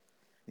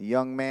The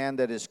young man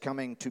that is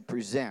coming to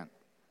present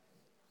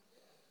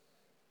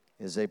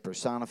is a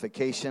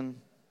personification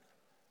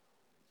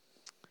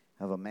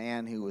of a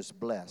man who was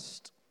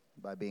blessed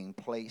by being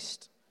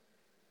placed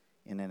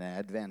in an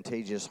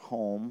advantageous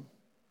home.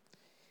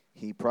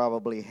 He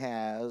probably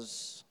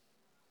has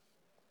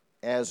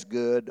as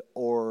good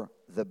or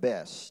the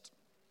best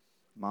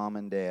mom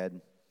and dad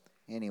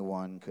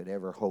anyone could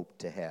ever hope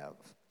to have.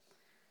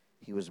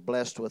 He was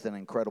blessed with an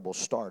incredible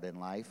start in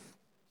life.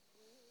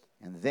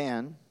 And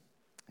then,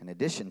 in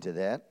addition to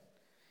that,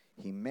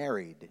 he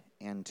married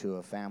into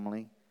a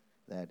family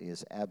that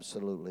is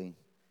absolutely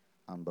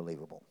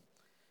unbelievable.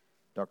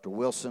 Dr.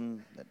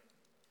 Wilson, that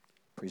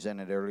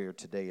presented earlier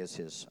today, is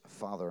his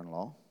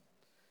father-in-law.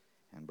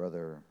 And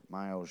Brother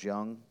Myles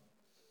Young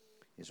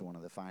is one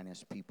of the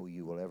finest people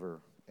you will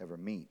ever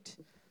meet.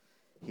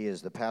 He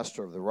is the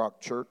pastor of the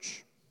Rock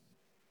Church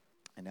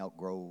in Elk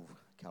Grove,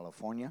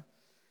 California.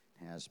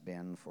 Has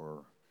been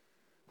for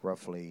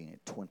roughly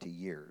 20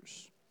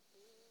 years.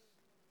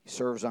 He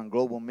serves on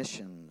global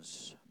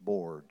missions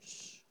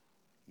boards.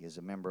 He is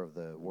a member of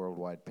the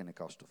Worldwide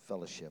Pentecostal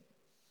Fellowship.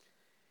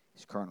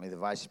 He's currently the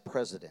vice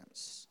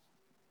president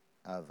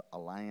of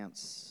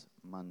Alliance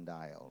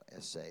Mundial,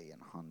 SA, in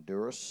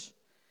Honduras.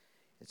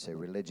 It's a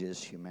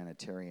religious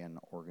humanitarian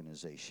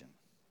organization.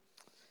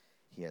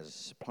 He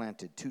has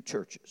planted 2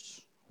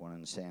 churches, one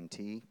in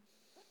Santee,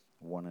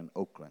 one in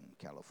Oakland,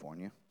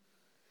 California.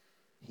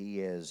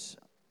 He is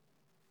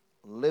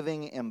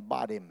living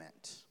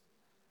embodiment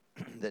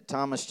that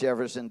Thomas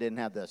Jefferson didn't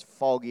have the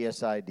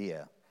foggiest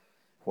idea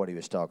what he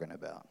was talking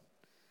about.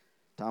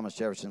 Thomas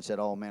Jefferson said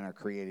all men are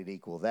created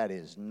equal. That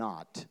is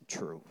not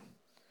true.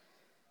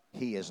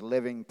 He is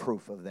living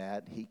proof of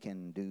that. He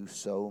can do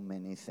so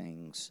many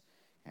things,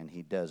 and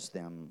he does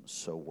them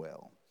so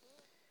well.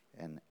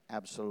 An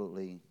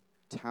absolutely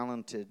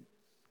talented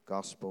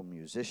gospel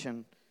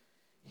musician.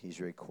 He's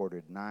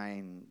recorded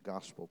 9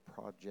 gospel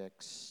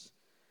projects.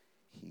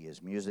 He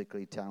is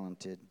musically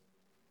talented.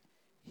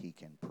 He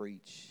can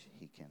preach.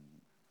 He can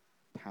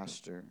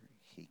pastor.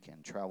 He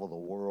can travel the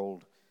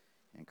world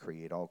and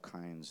create all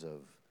kinds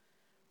of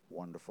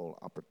wonderful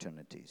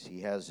opportunities.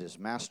 He has his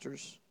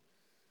master's.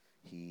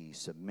 He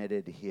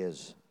submitted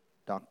his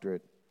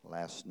doctorate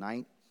last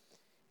night,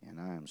 and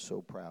I am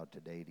so proud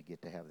today to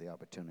get to have the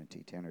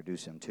opportunity to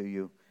introduce him to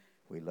you.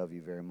 We love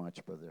you very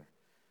much, Brother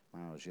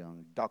Myles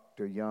Young.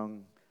 Dr.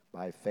 Young,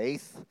 by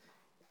faith,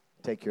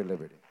 take your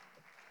liberty.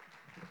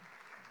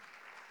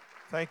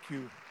 Thank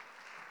you.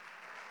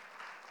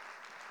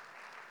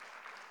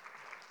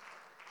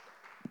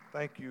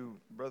 Thank you,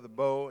 Brother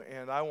Bo.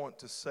 And I want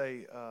to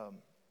say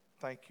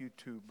thank you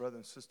to Brother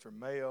and Sister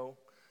Mayo.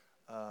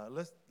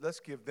 Let's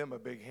give them a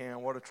big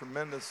hand. What a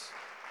tremendous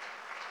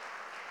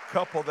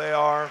couple they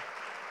are.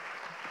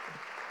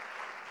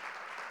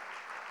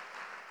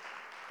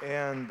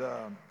 And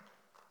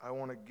I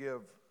want to give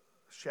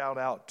a shout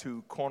out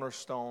to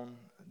Cornerstone,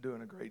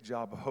 doing a great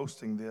job of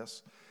hosting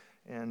this.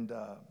 And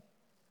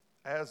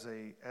as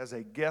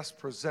a guest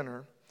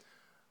presenter,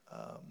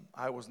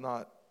 I was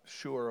not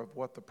sure of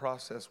what the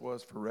process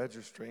was for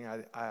registering.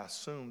 I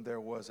assumed there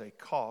was a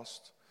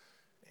cost,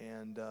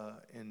 and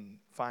in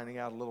finding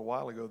out a little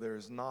while ago, there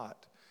is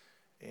not.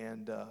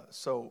 And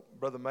so,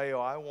 Brother Mayo,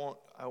 I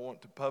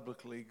want to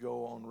publicly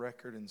go on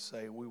record and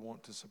say we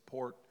want to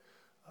support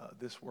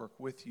this work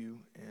with you,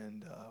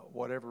 and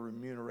whatever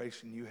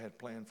remuneration you had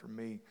planned for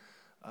me,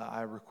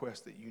 I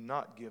request that you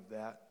not give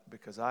that,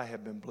 because I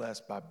have been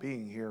blessed by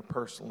being here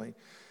personally.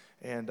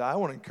 And I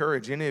want to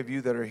encourage any of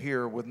you that are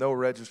here with no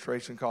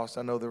registration cost.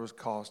 I know there was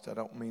cost. I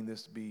don't mean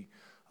this to be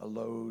a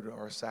load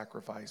or a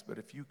sacrifice, but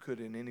if you could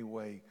in any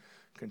way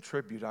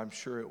contribute, I'm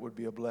sure it would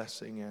be a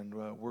blessing, and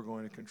we're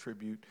going to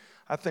contribute.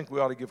 I think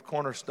we ought to give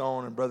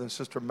Cornerstone and Brother and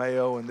Sister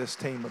Mayo and this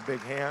team a big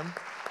hand.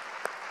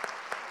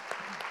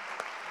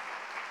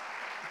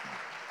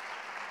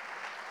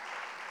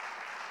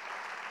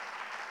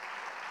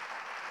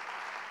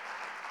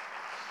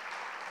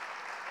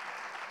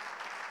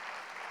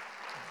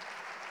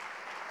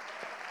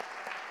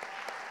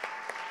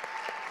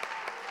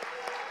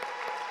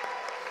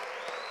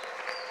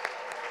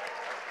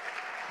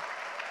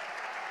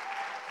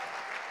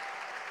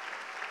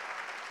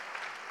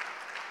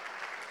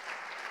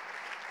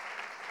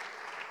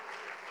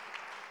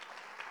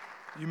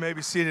 You may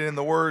be seated. In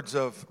the words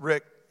of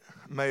Rick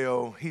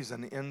Mayo, he's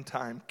an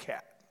end-time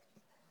cat.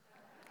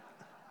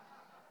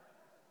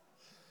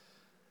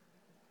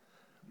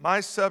 My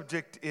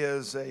subject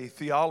is a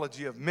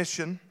theology of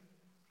mission,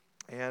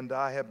 and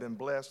I have been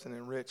blessed and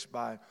enriched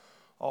by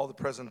all the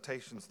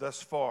presentations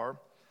thus far,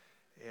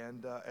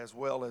 and as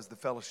well as the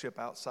fellowship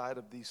outside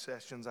of these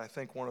sessions. I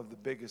think one of the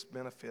biggest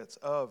benefits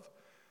of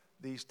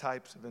these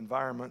types of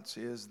environments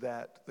is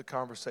that the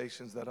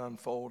conversations that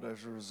unfold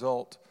as a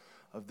result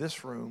of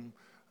this room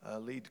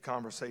lead to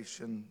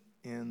conversation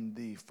in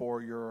the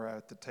foyer or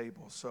at the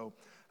table. So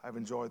I've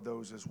enjoyed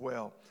those as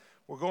well.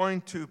 We're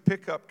going to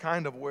pick up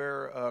kind of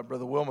where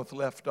Brother Wilmoth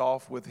left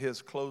off with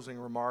his closing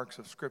remarks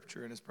of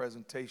Scripture in his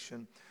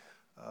presentation.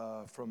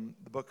 from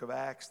the book of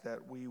Acts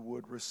that we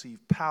would receive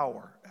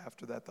power.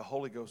 After that, the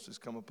Holy Ghost has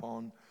come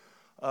upon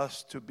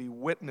us to be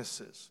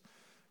witnesses.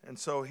 And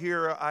so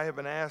here I have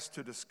been asked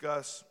to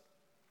discuss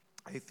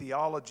a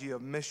theology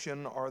of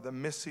mission, or the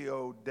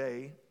Missio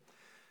Dei.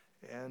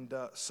 And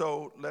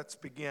so let's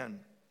begin.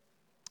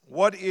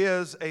 What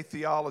is a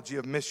theology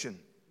of mission?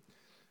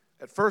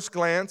 At first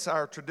glance,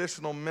 our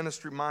traditional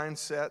ministry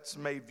mindsets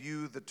may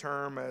view the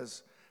term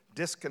as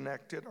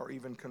disconnected or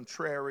even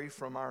contrary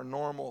from our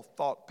normal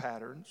thought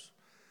patterns.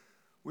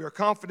 We are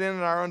confident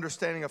in our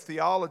understanding of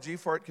theology,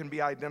 for it can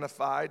be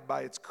identified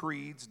by its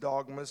creeds,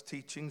 dogmas,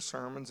 teachings,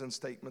 sermons, and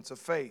statements of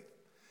faith.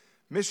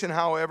 Mission,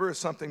 however, is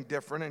something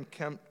different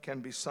and can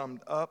be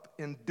summed up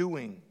in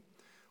doing.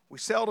 We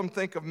seldom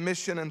think of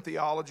mission and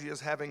theology as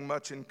having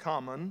much in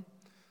common.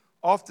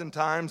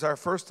 Oftentimes, our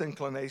first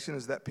inclination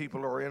is that people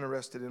who are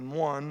interested in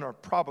one are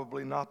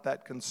probably not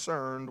that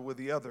concerned with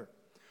the other.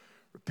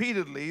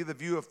 Repeatedly, the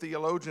view of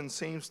theologians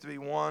seems to be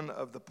one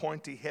of the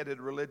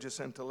pointy-headed religious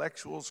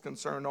intellectuals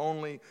concerned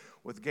only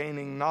with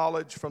gaining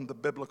knowledge from the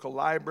biblical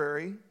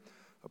library.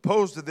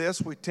 Opposed to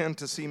this, we tend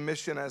to see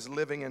mission as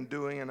living and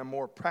doing in a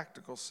more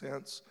practical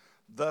sense.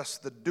 Thus,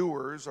 the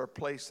doers are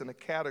placed in a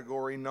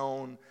category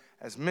known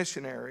as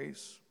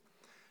missionaries.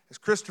 As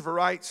Christopher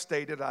Wright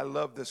stated, I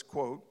love this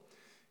quote,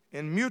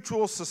 "In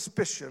mutual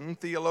suspicion,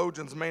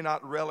 theologians may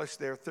not relish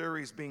their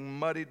theories being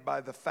muddied by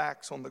the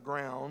facts on the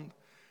ground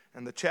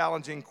and the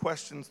challenging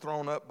questions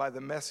thrown up by the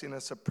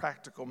messiness of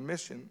practical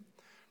mission.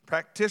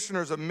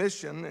 Practitioners of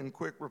mission in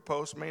quick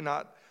riposte may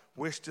not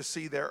wish to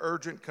see their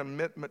urgent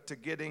commitment to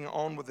getting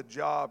on with the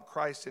job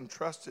Christ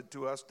entrusted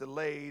to us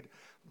delayed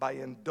by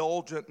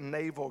indulgent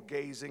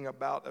navel-gazing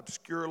about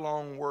obscure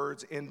long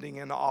words ending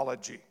in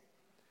ology."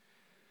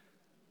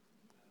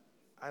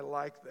 I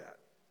like that.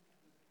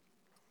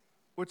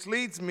 Which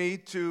leads me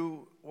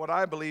to what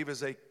I believe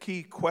is a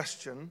key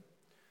question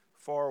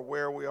for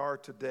where we are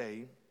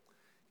today.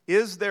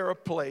 Is there a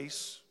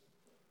place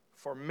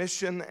for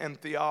mission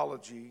and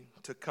theology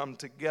to come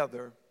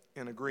together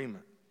in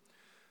agreement?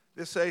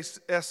 This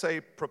essay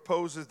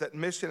proposes that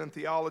mission and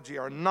theology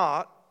are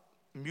not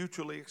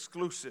mutually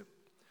exclusive.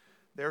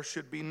 There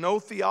should be no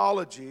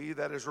theology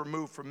that is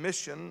removed from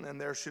mission, and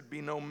there should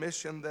be no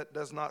mission that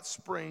does not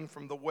spring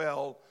from the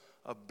well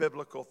of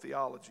biblical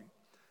theology.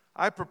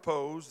 I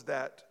propose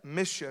that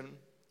mission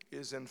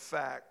is, in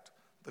fact,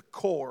 the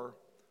core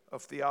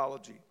of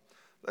theology.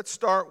 Let's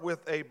start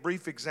with a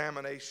brief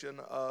examination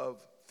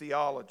of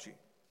theology.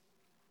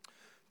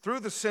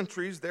 Through the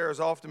centuries, there has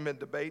often been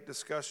debate,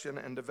 discussion,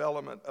 and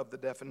development of the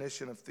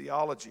definition of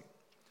theology.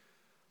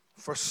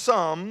 For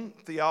some,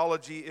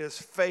 theology is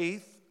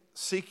faith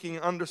seeking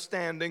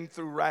understanding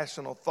through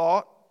rational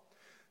thought.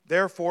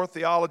 Therefore,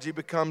 theology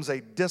becomes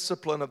a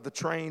discipline of the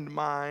trained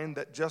mind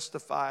that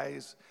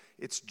justifies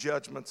its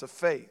judgments of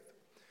faith.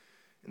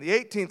 In the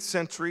 18th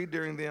century,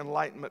 during the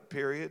Enlightenment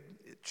period,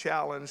 it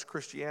challenged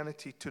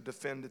Christianity to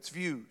defend its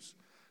views.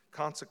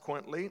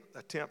 Consequently,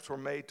 attempts were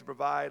made to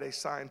provide a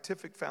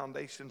scientific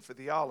foundation for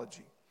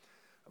theology.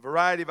 A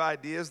variety of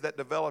ideas that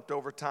developed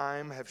over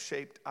time have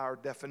shaped our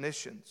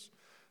definitions.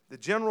 The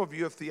general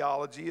view of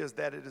theology is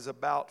that it is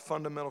about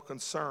fundamental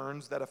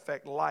concerns that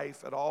affect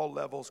life at all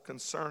levels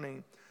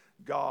concerning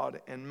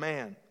God and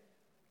man.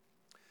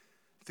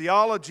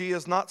 Theology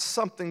is not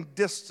something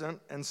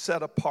distant and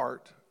set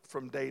apart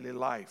from daily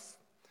life.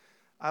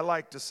 I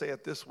like to say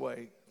it this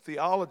way: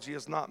 theology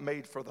is not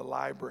made for the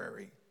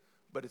library,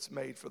 but it's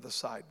made for the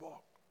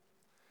sidewalk.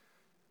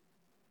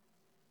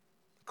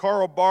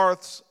 Karl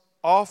Barth's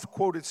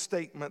oft-quoted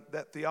statement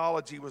that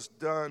theology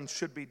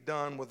should be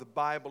done with the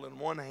Bible in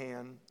one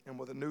hand and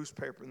with a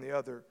newspaper in the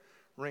other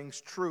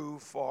rings true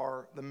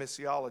for the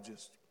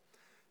missiologist.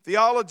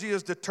 Theology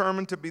is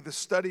determined to be the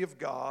study of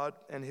God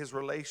and his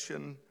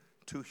relation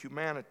to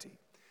humanity.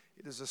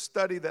 It is a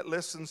study that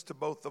listens to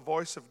both the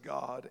voice of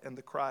God and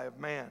the cry of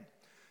man.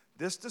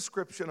 This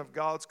description of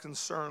God's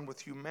concern with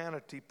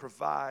humanity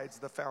provides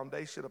the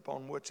foundation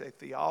upon which a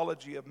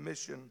theology of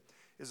mission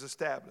is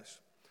established.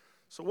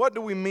 So what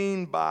do we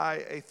mean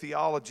by a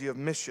theology of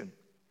mission?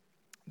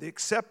 The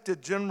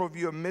accepted general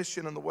view of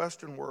mission in the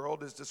Western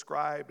world is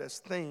described as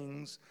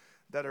things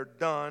that are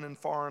done in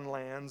foreign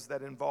lands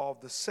that involve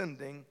the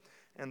sending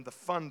and the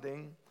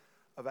funding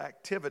of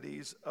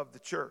activities of the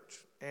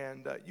church.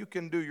 And you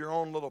can do your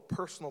own little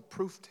personal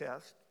proof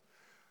test.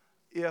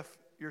 If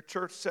your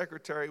church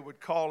secretary would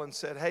call and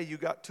said, "Hey, you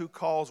got 2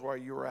 calls while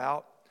you were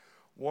out.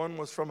 One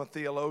was from a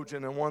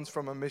theologian and one's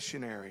from a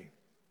missionary.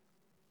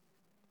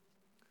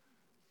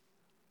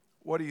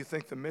 What do you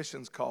think the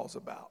missions call's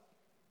about?"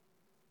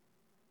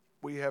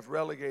 We have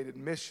relegated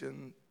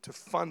mission to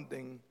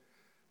funding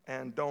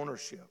and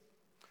donorship.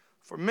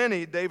 For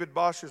many, David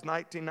Bosch's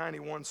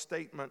 1991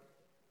 statement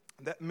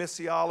that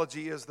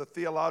missiology is the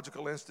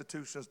theological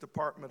institution's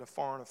Department of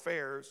Foreign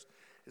Affairs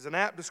is an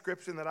apt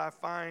description that I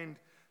find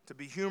to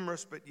be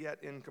humorous but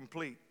yet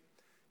incomplete.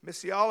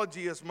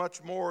 Missiology is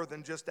much more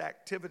than just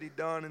activity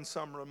done in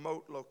some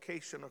remote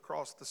location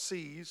across the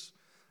seas.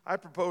 I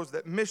propose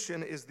that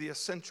mission is the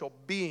essential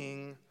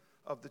being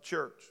of the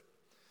church.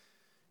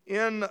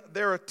 In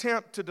their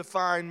attempt to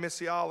define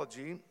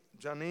missiology,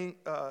 John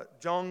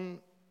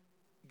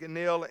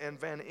Ginnell and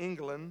Van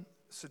Engelen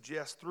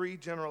suggest three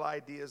general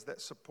ideas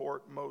that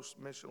support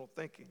most missional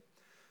thinking.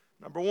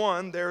 Number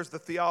one, there's the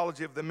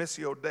theology of the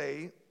Missio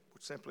Dei,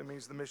 which simply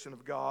means the mission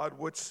of God,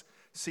 which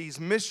sees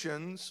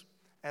missions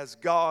as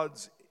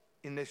God's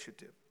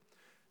initiative.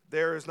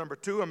 There is, number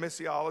two, a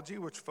missiology,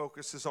 which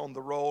focuses on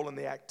the role and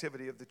the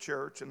activity of the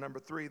church. And number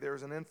three,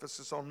 there's an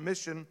emphasis on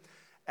mission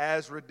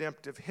as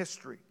redemptive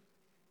history.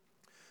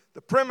 The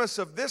premise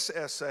of this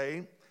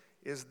essay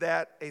is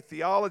that a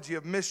theology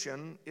of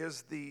mission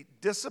is the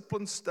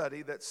disciplined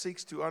study that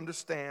seeks to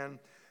understand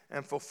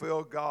and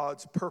fulfill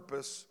God's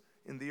purpose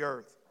in the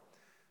earth.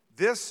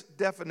 This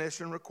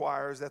definition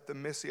requires that the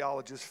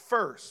missiologist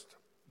first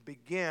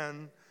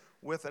begin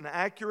with an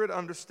accurate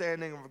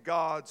understanding of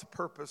God's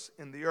purpose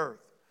in the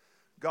earth.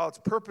 God's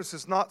purpose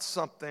is not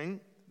something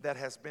that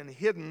has been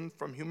hidden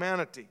from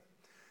humanity.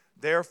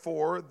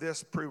 Therefore,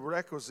 this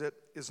prerequisite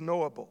is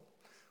knowable.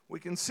 We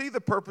can see the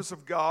purpose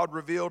of God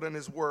revealed in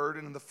His Word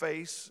and in the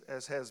face,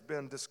 as has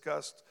been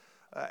discussed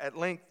at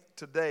length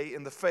today,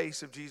 in the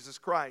face of Jesus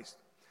Christ.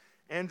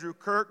 Andrew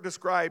Kirk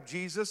described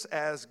Jesus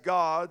as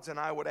God's, and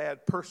I would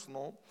add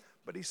personal,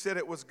 but he said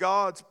it was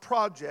God's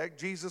project,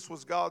 Jesus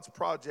was God's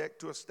project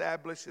to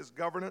establish His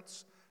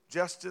governance,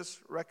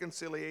 justice,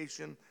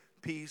 reconciliation,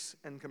 peace,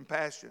 and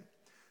compassion.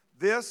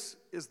 This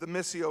is the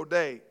Missio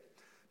Dei.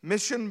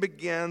 Mission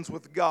begins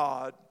with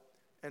God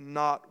and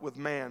not with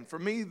man. For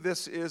me,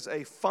 this is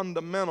a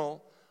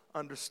fundamental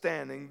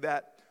understanding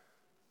that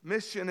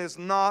mission is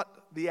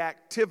not the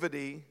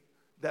activity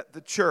that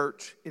the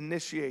church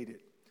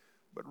initiated,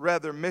 but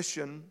rather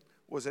mission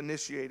was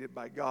initiated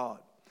by God.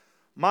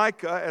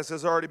 Micah, as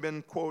has already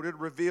been quoted,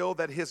 revealed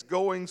that his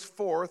goings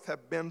forth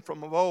have been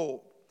from of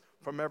old,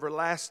 from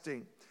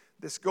everlasting.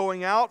 This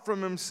going out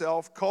from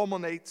himself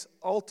culminates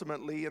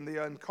ultimately in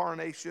the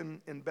incarnation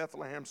in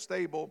Bethlehem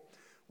stable,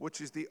 which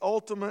is the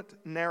ultimate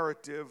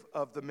narrative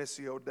of the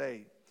Missio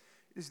Dei.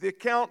 It is the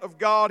account of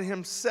God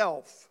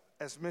Himself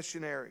as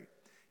missionary.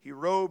 He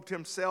robed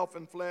Himself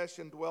in flesh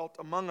and dwelt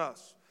among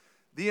us.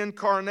 The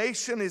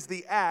incarnation is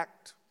the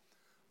act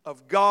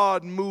of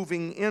God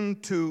moving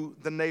into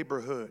the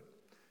neighborhood.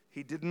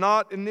 He did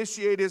not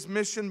initiate His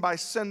mission by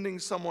sending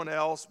someone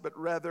else, but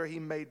rather He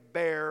made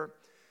bare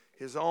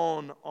His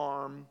own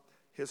arm,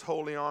 His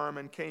holy arm,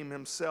 and came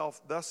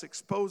Himself, thus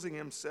exposing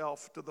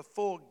Himself to the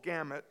full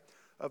gamut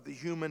of the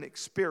human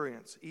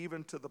experience,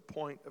 even to the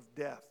point of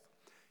death.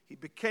 He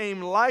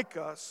became like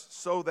us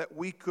so that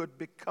we could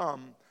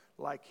become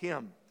like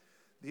Him.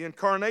 The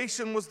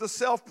incarnation was the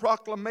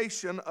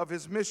self-proclamation of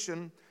His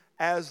mission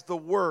as the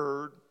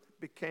Word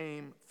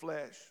became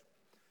flesh.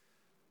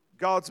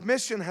 God's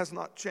mission has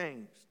not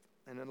changed,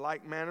 and in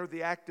like manner,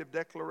 the active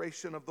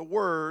declaration of the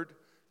Word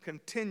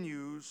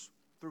continues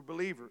through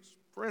believers.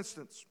 For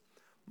instance,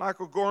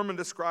 Michael Gorman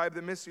described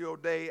the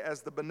Missio Dei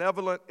as the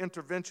benevolent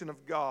intervention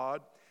of God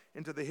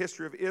into the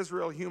history of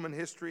Israel, human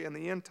history, and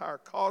the entire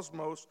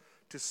cosmos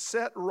to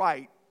set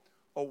right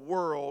a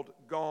world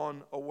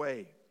gone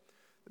away.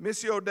 The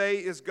Missio Dei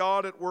is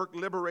God at work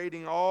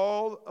liberating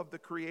all of the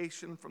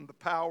creation from the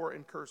power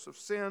and curse of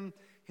sin,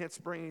 hence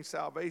bringing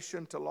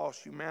salvation to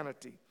lost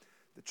humanity.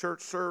 The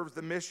church serves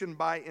the mission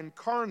by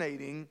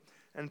incarnating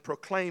and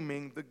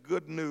proclaiming the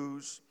good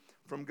news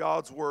from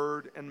God's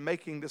word and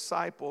making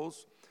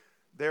disciples,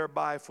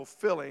 thereby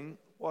fulfilling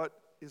what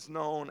is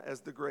known as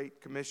the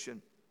Great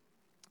Commission.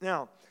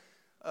 Now,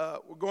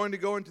 we're going to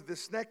go into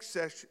this next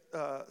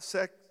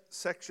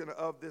section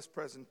of this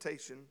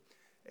presentation.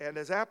 And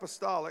as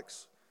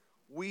apostolics,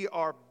 we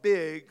are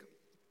big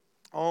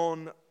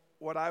on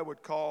what I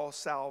would call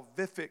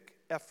salvific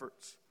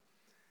efforts.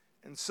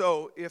 And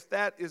so, if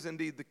that is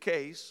indeed the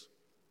case,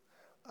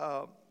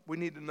 we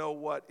need to know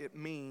what it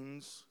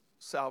means,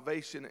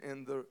 salvation,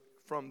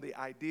 from the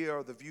idea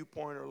or the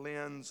viewpoint or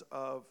lens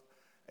of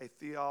a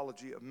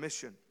theology of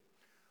mission.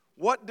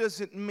 What does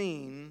it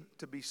mean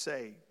to be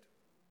saved?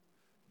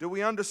 Do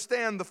we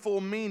understand the full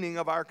meaning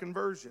of our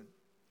conversion?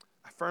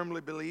 I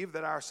firmly believe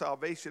that our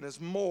salvation is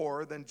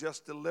more than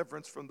just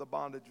deliverance from the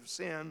bondage of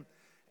sin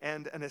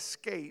and an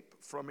escape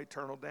from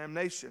eternal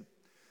damnation.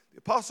 The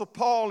Apostle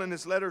Paul, in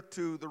his letter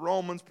to the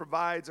Romans,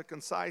 provides a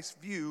concise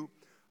view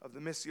of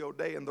the Missio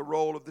Dei and the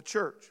role of the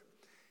church.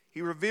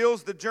 He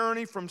reveals the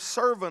journey from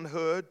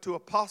servanthood to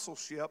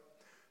apostleship,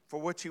 for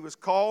which he was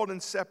called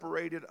and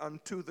separated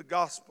unto the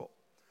gospel.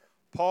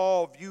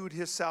 Paul viewed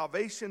his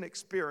salvation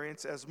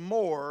experience as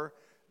more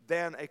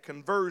than a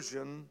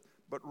conversion,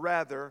 but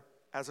rather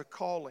as a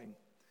calling.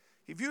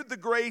 He viewed the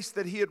grace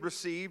that he had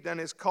received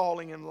and his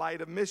calling in light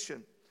of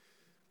mission.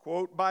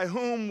 Quote, by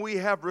whom we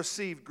have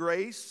received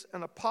grace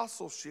and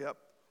apostleship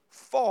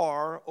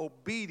for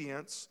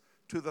obedience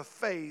to the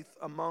faith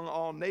among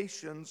all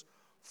nations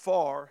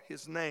for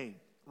his name.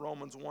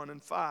 Romans 1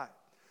 and 5.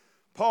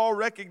 Paul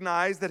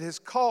recognized that his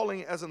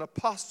calling as an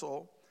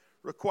apostle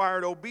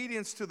required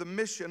obedience to the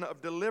mission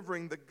of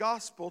delivering the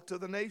gospel to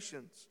the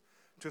nations.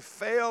 To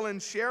fail in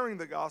sharing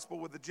the gospel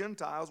with the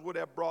Gentiles would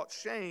have brought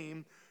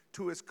shame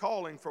to his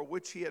calling for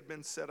which he had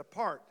been set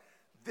apart.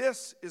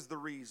 This is the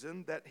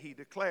reason that he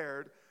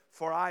declared,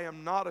 "For I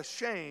am not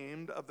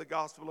ashamed of the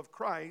gospel of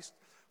Christ,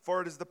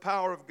 for it is the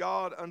power of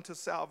God unto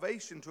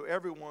salvation to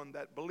everyone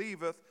that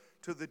believeth,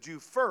 to the Jew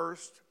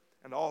first,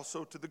 and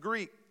also to the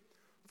Greek."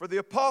 For the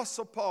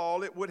Apostle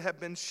Paul, it would have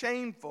been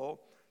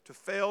shameful to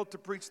fail to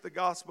preach the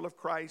gospel of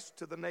Christ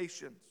to the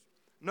nations.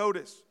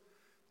 Notice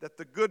that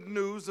the good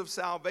news of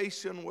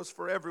salvation was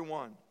for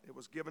everyone. It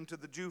was given to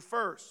the Jew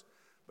first,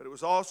 but it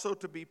was also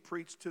to be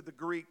preached to the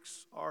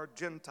Greeks or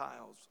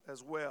Gentiles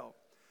as well.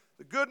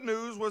 The good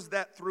news was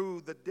that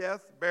through the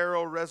death,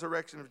 burial,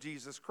 resurrection of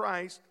Jesus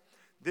Christ,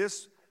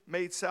 this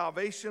made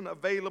salvation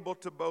available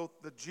to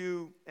both the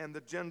Jew and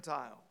the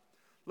Gentile.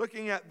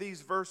 Looking at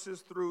these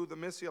verses through the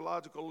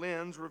missiological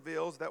lens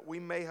reveals that we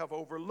may have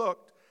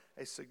overlooked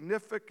a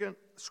significant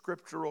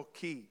scriptural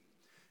key.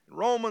 In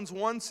Romans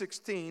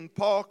 1:16,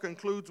 Paul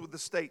concludes with the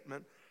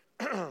statement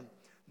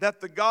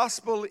that the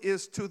gospel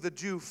is to the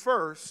Jew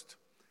first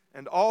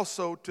and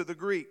also to the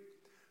Greek.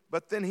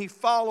 But then he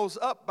follows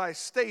up by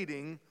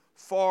stating,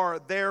 "For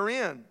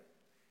therein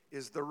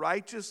is the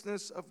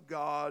righteousness of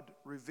God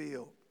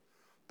revealed."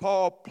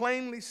 Paul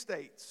plainly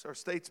states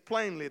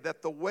plainly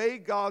that the way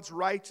God's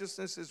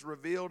righteousness is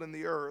revealed in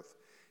the earth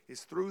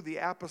is through the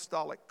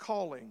apostolic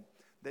calling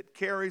that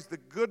carries the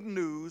good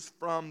news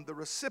from the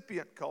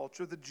recipient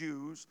culture, the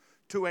Jews,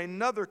 to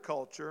another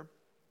culture,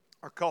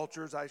 or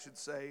cultures, I should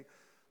say,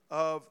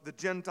 of the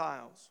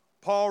Gentiles.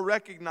 Paul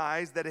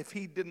recognized that if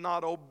he did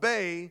not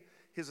obey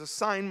his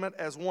assignment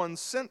as one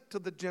sent to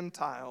the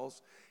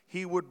Gentiles,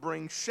 he would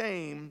bring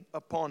shame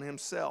upon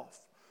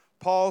himself.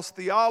 Paul's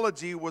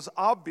theology was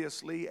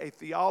obviously a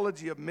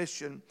theology of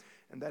mission,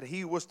 and that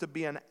he was to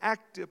be an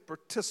active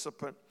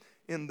participant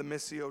in the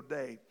Missio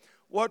Dei.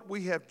 What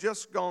we have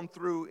just gone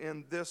through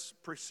in this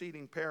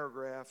preceding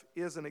paragraph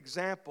is an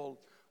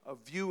example of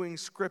viewing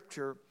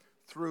Scripture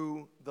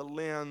through the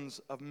lens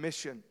of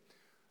mission.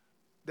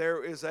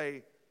 There is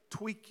a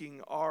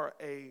tweaking or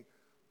a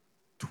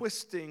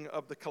twisting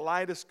of the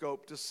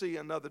kaleidoscope to see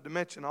another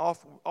dimension.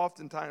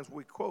 Oftentimes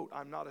we quote,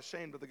 "I'm not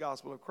ashamed of the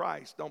gospel of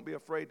Christ. Don't be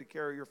afraid to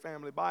carry your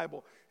family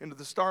Bible into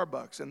the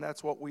Starbucks." And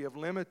that's what we have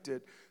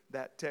limited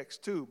that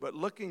text to. But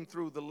looking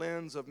through the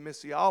lens of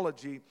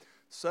missiology,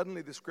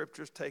 suddenly the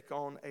scriptures take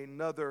on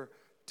another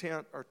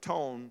tint or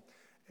tone,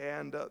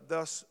 and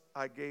thus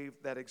I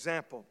gave that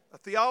example. A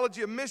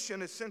theology of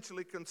mission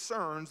essentially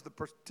concerns the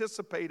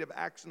participative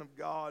action of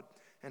God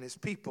and his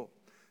people.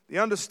 The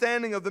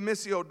understanding of the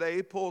Missio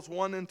Dei pulls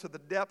one into the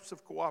depths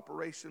of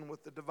cooperation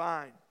with the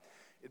divine.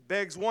 It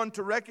begs one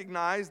to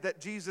recognize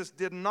that Jesus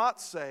did not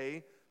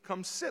say,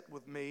 "Come sit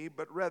with me,"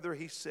 but rather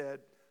he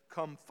said,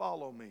 "Come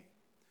follow me."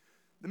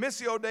 The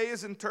Missio Dei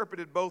is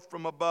interpreted both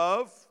from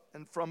above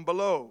and from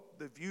below.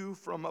 The view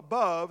from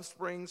above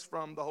springs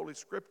from the Holy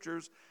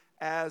Scriptures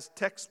as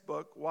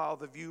textbook, while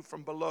the view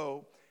from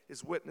below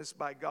is witnessed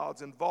by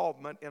God's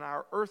involvement in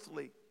our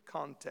earthly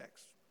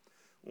context.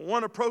 When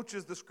one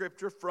approaches the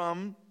Scripture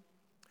from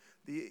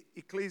the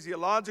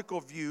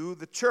ecclesiological view,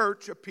 the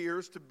church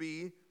appears to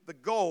be the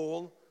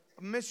goal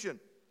of mission,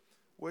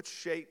 which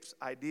shapes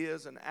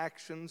ideas and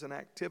actions and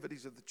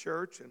activities of the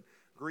church and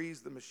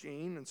greases the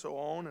machine and so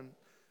on, and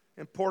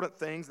important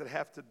things that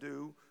have to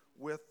do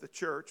with the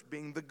church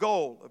being the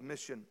goal of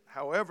mission.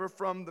 However,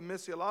 from the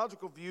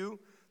missiological view,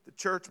 the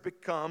church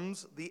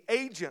becomes the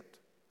agent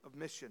of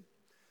mission.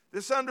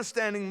 This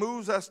understanding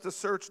moves us to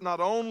search not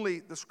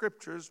only the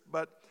Scriptures,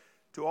 but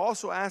to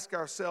also ask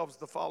ourselves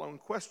the following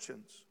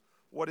questions.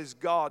 What is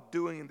God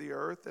doing in the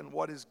earth, and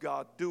what is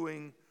God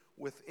doing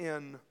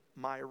within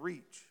my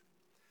reach?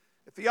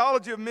 The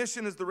theology of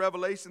mission is the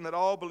revelation that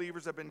all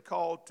believers have been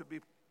called to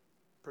be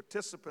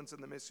participants in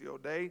the Missio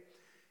Dei.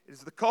 It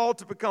is the call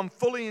to become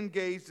fully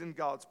engaged in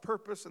God's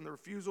purpose and the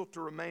refusal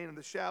to remain in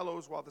the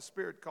shallows while the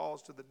Spirit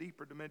calls to the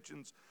deeper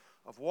dimensions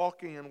of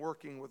walking and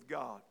working with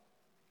God.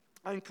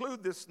 I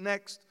include this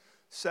next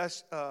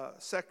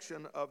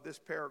section of this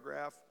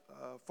paragraph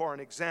for an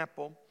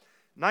example.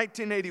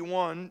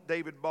 1981,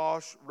 David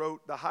Bosch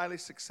wrote the highly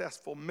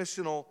successful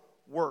missional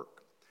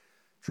work,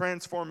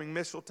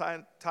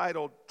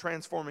 titled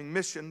Transforming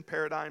Mission,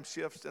 Paradigm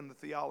Shifts in the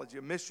Theology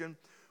of Mission,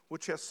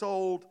 which has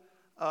sold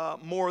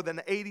more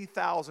than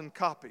 80,000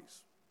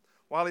 copies.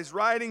 While his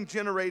writing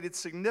generated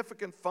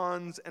significant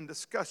funds and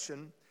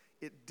discussion,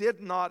 it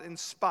did not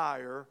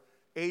inspire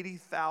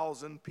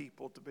 80,000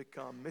 people to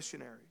become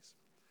missionaries.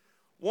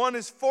 One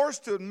is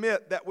forced to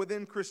admit that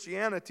within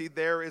Christianity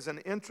there is an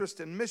interest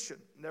in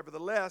mission.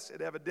 Nevertheless, it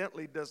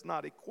evidently does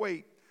not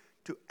equate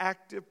to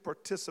active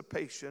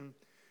participation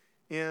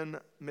in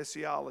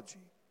missiology.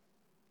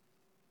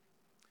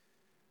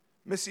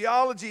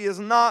 Missiology is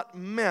not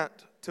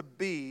meant to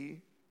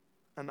be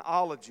an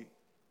ology,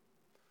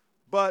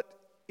 but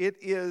it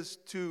is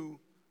to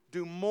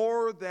do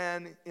more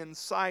than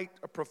incite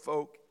or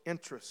provoke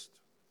interest.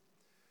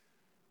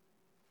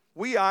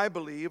 We, I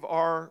believe,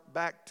 are,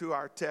 back to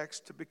our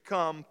text, to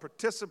become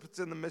participants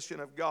in the mission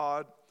of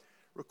God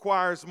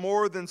requires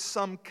more than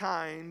some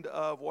kind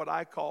of what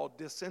I call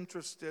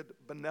disinterested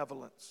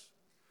benevolence.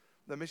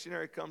 The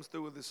missionary comes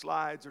through with his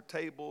slides or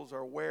tables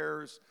or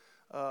wares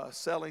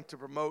selling to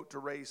promote, to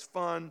raise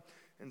fund.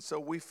 And so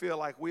we feel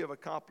like we have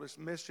accomplished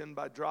mission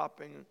by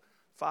dropping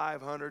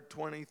 $500,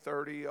 $20,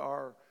 $30,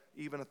 or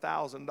even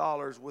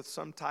 $1,000 with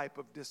some type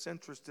of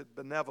disinterested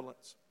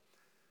benevolence.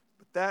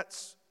 But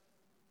that's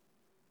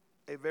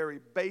a very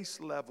base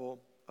level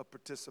of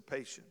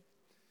participation.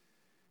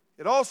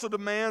 It also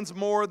demands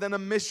more than a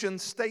mission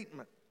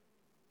statement.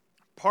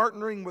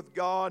 Partnering with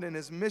God in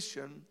His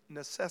mission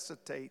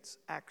necessitates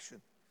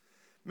action.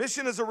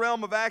 Mission is a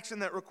realm of action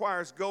that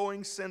requires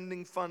going,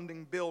 sending,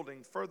 funding,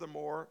 building.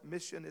 Furthermore,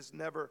 mission is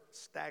never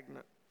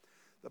stagnant.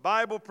 The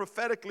Bible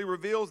prophetically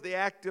reveals the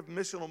active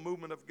missional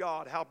movement of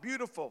God. How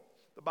beautiful,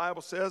 the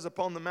Bible says,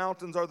 upon the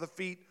mountains are the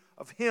feet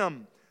of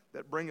Him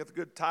that bringeth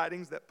good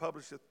tidings, that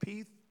publisheth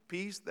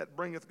peace, that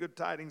bringeth good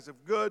tidings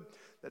of good,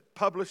 that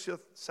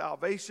publisheth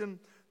salvation.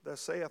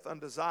 Thus saith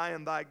unto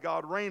Zion, thy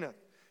God reigneth.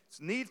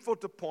 It's needful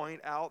to point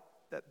out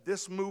that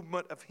this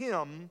movement of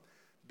Him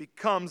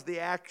becomes the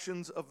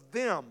actions of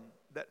them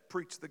that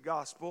preach the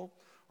gospel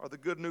or the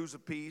good news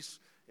of peace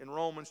in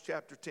Romans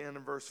chapter 10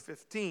 and verse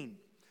 15.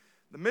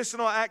 The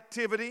missional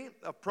activity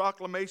of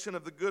proclamation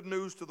of the good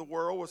news to the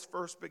world was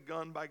first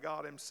begun by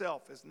God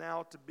Himself, is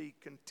now to be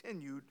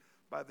continued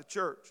by the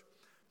church.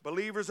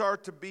 Believers are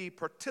to be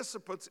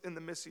participants in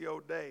the Missio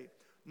Dei.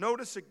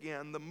 Notice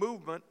again the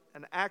movement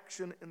and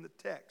action in the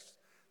text.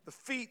 The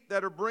feet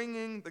that are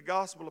bringing the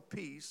gospel of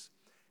peace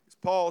is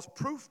Paul's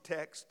proof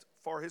text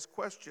for his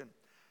question.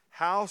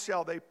 How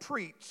shall they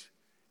preach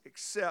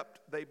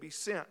except they be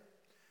sent?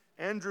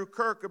 Andrew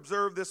Kirk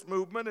observed this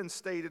movement and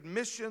stated,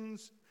 mission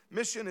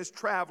is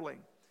traveling.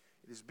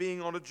 It is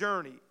being on a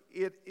journey.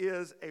 It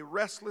is a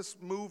restless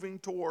moving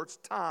towards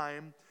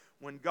time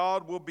when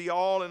God will be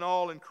all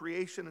in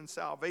creation and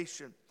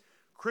salvation.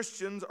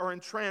 Christians are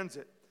in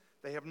transit.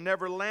 They have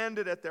never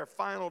landed at their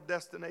final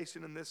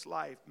destination in this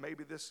life.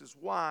 Maybe this is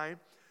why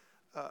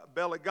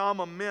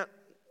Bellegama meant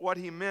what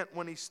he meant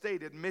when he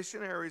stated,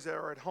 missionaries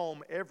are at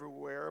home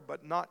everywhere,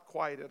 but not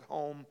quite at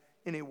home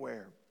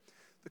anywhere.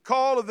 The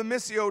call of the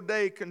Missio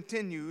Dei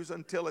continues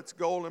until its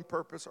goal and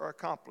purpose are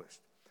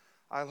accomplished.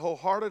 I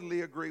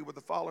wholeheartedly agree with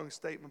the following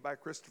statement by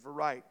Christopher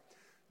Wright.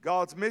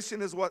 God's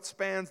mission is what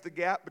spans the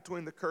gap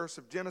between the curse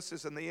of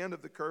Genesis and the end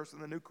of the curse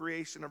and the new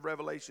creation of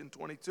Revelation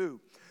 22.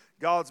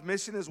 God's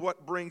mission is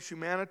what brings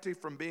humanity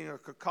from being a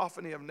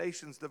cacophony of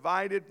nations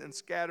divided and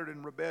scattered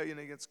in rebellion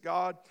against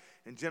God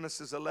in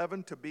Genesis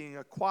 11 to being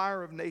a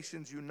choir of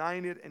nations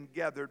united and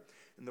gathered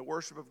in the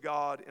worship of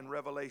God in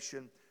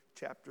Revelation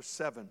chapter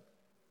 7.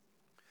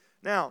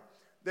 Now,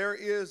 there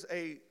is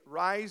a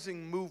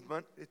rising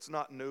movement. It's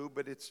not new,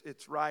 but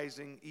it's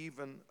rising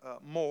even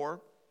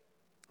more.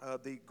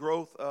 The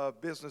growth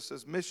of business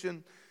as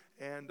mission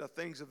and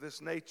things of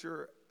this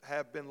nature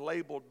have been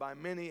labeled by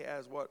many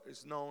as what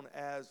is known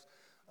as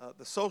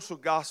the social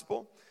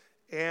gospel,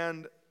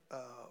 and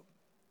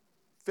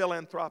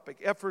philanthropic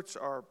efforts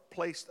are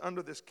placed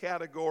under this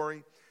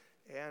category.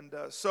 And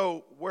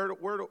so where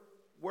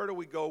do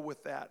we go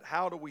with that?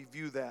 How do we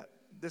view that?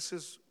 This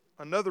is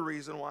another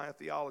reason why a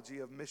theology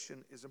of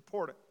mission is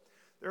important.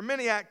 There are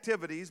many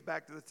activities,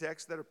 back to the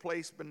text, that are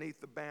placed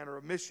beneath the banner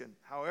of mission.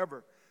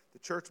 However, the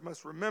church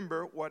must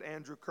remember what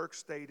Andrew Kirk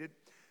stated.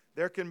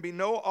 There can be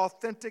no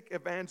authentic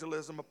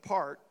evangelism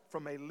apart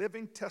from a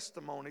living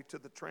testimony to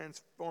the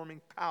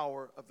transforming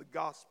power of the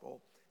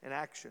gospel in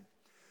action.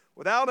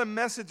 Without a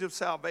message of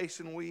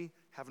salvation, we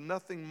have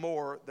nothing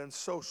more than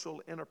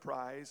social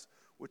enterprise,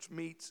 which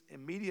meets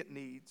immediate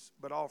needs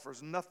but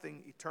offers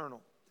nothing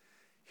eternal.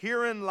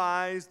 Herein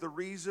lies the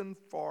reason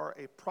for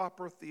a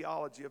proper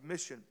theology of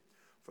mission.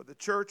 For the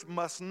church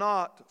must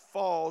not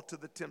fall to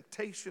the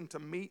temptation to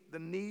meet the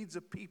needs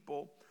of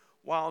people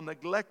while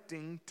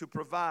neglecting to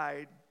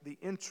provide the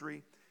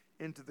entry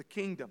into the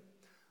kingdom.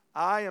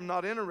 I am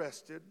not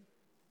interested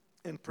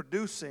in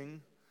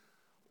producing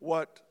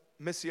what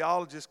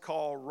missiologists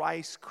call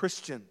rice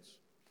Christians.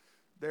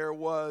 There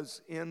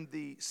was, in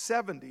the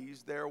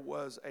 70s, there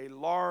was a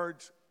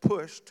large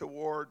push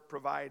toward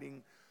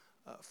providing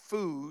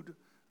food,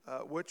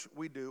 which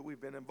we do.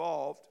 We've been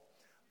involved.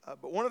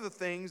 But one of the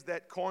things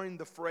that coined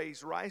the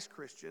phrase rice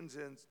Christians,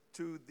 and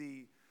to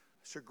the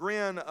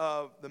chagrin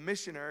of the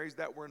missionaries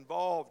that were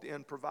involved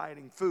in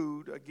providing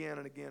food again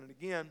and again and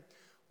again,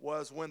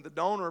 was when the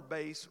donor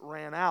base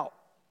ran out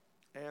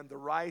and the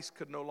rice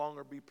could no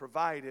longer be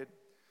provided,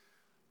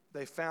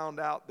 they found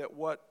out that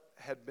what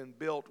had been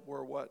built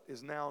were what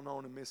is now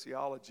known in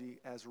missiology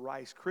as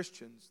rice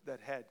Christians that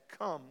had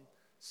come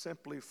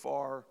simply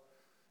for,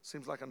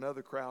 seems like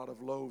another crowd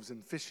of loaves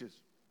and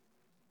fishes.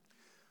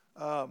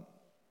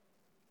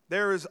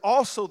 There is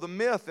also the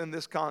myth in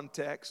this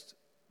context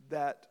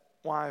that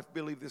why I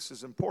believe this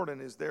is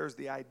important is there's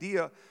the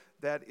idea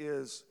that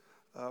is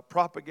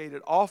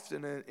propagated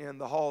often in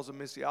the halls of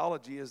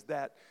missiology is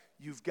that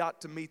you've got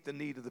to meet the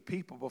need of the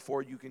people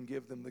before you can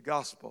give them the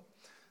gospel.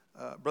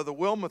 Brother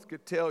Wilmoth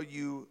could tell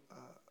you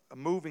a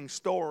moving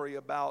story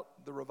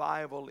about the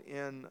revival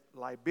in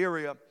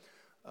Liberia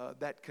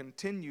that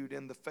continued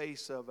in the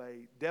face of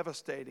a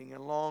devastating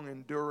and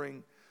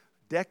long-enduring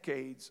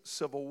decades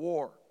civil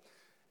war.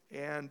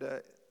 And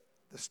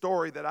The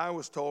story that I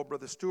was told,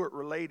 Brother Stewart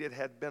related,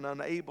 had been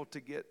unable to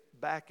get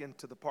back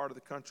into the part of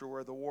the country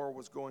where the war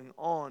was going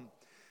on,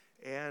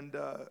 and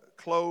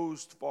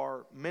closed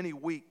for many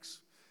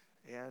weeks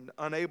and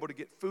unable to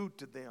get food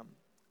to them.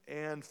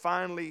 And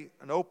finally,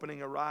 an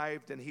opening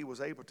arrived, and he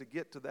was able to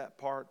get to that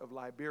part of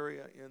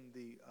Liberia in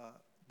the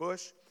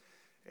bush.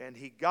 And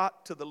he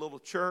got to the little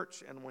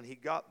church, and when he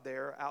got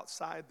there,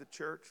 outside the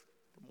church,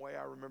 from the way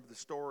I remember the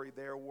story,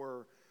 there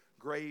were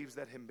graves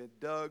that had been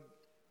dug,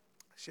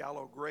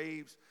 shallow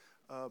graves,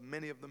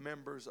 many of the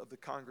members of the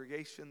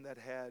congregation that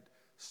had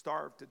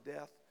starved to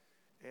death,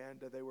 and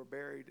they were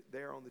buried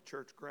there on the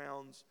church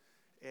grounds.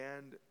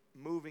 And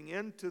moving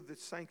into the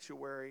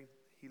sanctuary,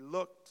 he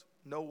looked.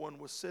 No one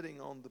was sitting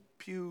on the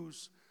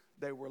pews.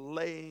 They were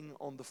laying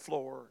on the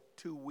floor,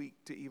 too weak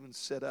to even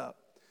sit up.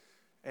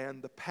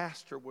 And the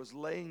pastor was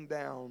laying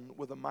down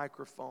with a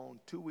microphone,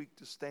 too weak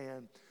to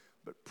stand,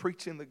 but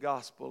preaching the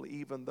gospel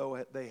even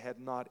though they had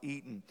not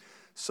eaten.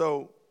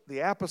 So the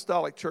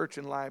Apostolic Church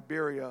in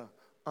Liberia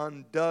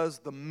undoes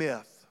the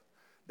myth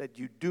that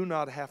you do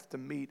not have to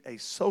meet a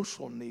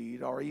social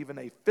need or even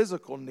a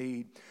physical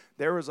need.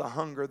 There is a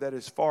hunger that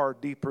is far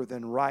deeper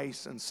than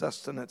rice and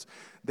sustenance.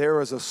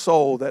 There is a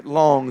soul that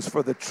longs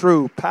for the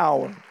true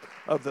power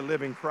of the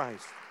living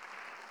Christ.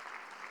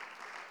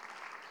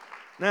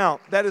 Now,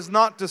 that is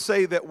not to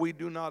say that we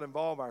do not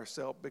involve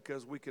ourselves,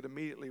 because we could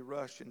immediately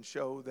rush and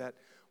show that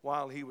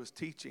while he was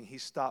teaching, he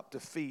stopped to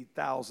feed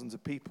thousands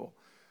of people.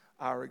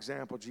 Our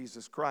example,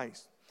 Jesus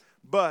Christ.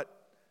 But,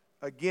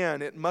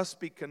 again, it must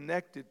be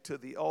connected to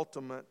the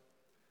ultimate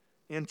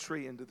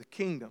entry into the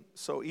kingdom.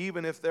 So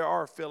even if there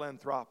are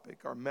philanthropic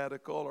or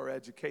medical or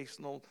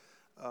educational,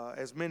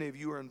 as many of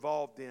you are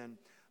involved in,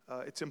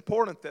 it's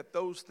important that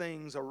those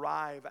things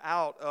arrive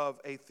out of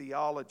a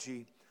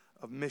theology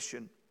of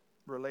mission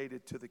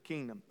related to the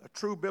kingdom. A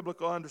true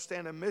biblical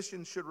understanding of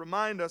mission should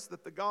remind us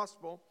that the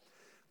gospel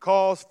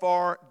calls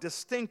for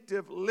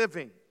distinctive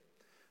living.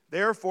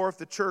 Therefore, if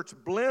the church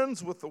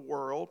blends with the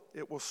world,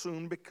 it will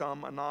soon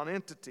become a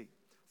non-entity.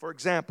 For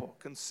example,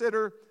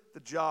 consider the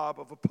job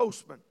of a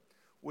postman,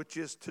 which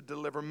is to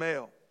deliver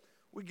mail.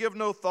 We give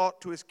no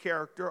thought to his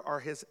character or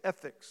his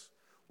ethics.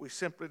 We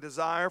simply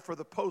desire for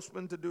the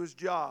postman to do his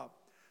job.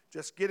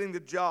 Just getting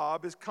the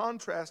job is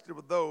contrasted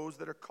with those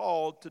that are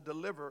called to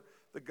deliver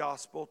the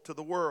gospel to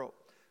the world.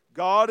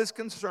 God is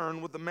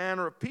concerned with the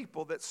manner of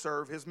people that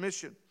serve his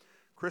mission.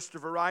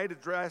 Christopher Wright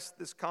addressed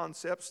this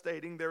concept,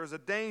 stating there is a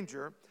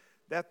danger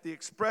that the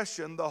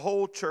expression, the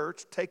whole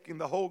church, taking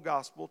the whole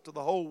gospel to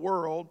the whole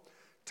world,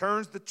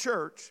 turns the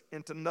church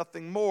into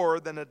nothing more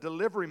than a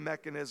delivery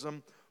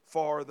mechanism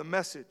for the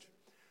message.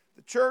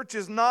 The church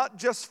is not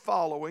just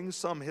following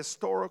some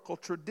historical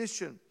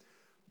tradition,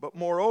 but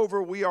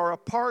moreover, we are a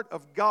part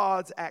of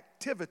God's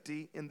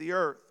activity in the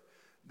earth.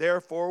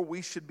 Therefore,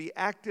 we should be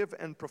active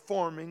and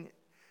performing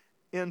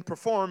and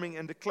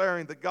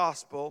declaring the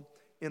gospel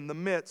in the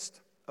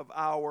midst of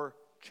our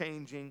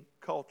changing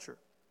culture.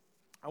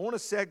 I want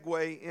to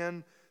segue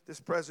in this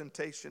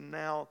presentation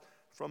now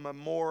from a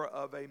more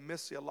of a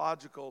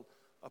missiological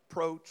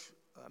approach,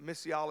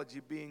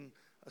 missiology being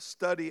a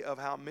study of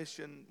how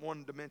mission,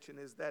 one dimension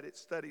is that it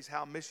studies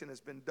how mission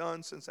has been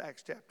done since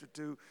Acts chapter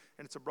 2,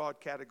 and it's a broad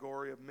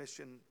category of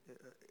mission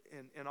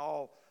in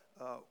all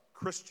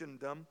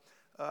Christendom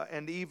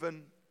and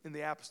even in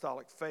the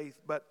apostolic faith.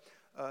 But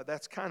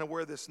that's kind of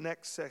where this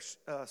next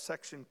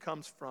section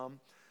comes from.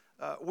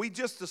 We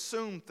just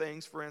assume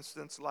things, for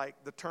instance,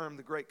 like the term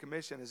the Great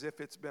Commission, as if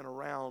it's been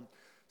around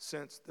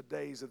since the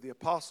days of the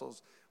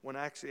apostles, when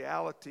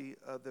actuality,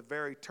 the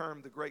very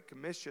term the Great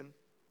Commission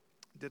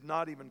did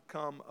not even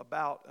come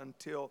about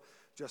until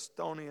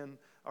Justinian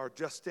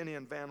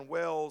Van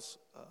Wells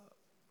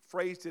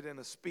phrased it in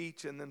a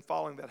speech, and then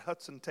following that,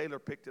 Hudson Taylor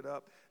picked it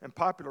up and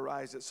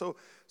popularized it. So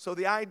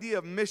the idea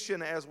of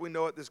mission as we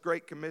know it, this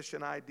Great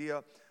Commission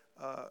idea,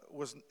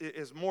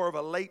 is more of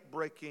a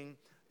late-breaking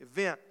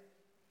event.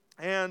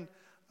 And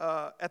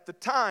at the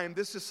time,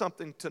 this is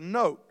something to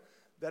note,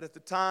 that at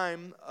the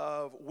time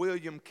of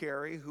William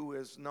Carey, who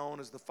is known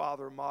as the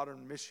father of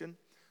modern mission,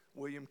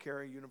 William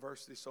Carey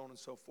University, so on and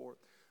so forth.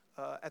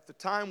 At the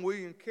time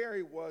William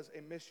Carey was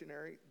a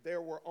missionary,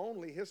 there were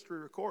only, history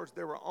records,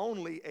 there were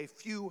only a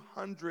few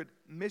hundred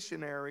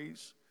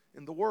missionaries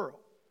in the world,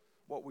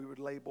 what we would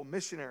label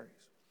missionaries.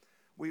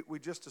 We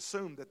just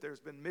assume that there's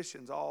been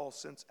missions all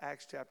since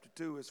Acts chapter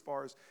 2 as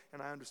far as,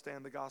 and I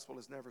understand the gospel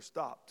has never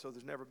stopped, so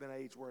there's never been an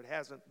age where it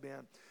hasn't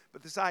been.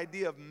 But this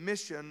idea of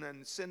mission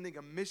and sending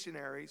of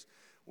missionaries,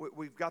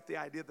 we've got the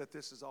idea that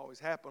this has always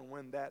happened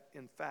when that,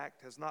 in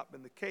fact, has not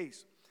been the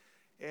case.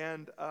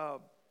 And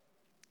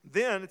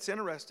then it's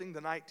interesting, the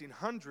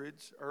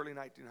 1900s, early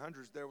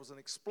 1900s, there was an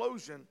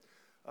explosion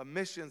of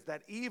missions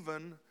that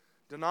even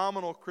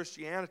denominational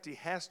Christianity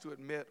has to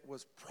admit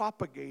was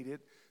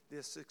propagated.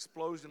 This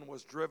explosion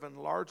was driven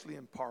largely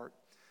in part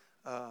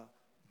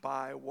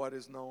by what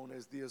is known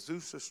as the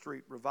Azusa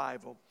Street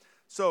Revival.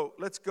 So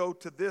let's go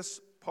to this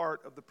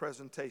part of the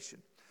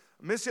presentation.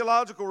 A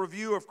missiological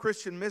review of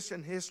Christian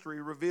mission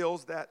history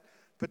reveals that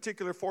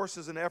particular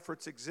forces and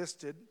efforts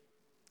existed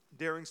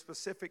during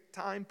specific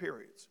time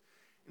periods.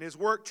 In his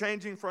work,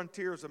 Changing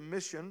Frontiers of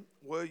Mission,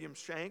 William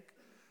Shank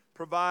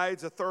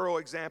provides a thorough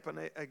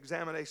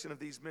examination of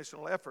these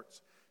missional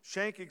efforts.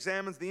 Shank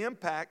examines the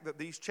impact that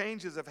these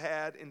changes have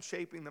had in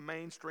shaping the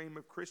mainstream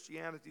of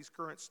Christianity's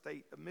current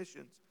state of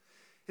missions.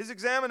 His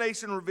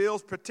examination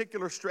reveals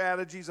particular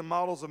strategies and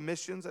models of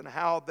missions and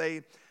how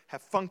they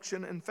have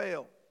functioned and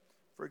failed.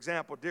 For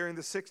example, during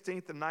the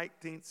 16th and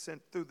 19th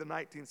through the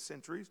 19th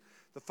centuries,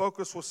 the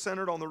focus was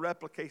centered on the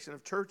replication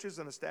of churches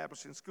and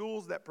establishing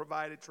schools that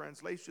provided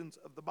translations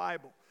of the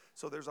Bible.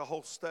 So there's a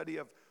whole study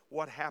of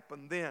what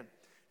happened then.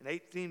 In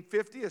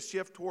 1850, a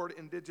shift toward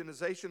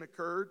indigenization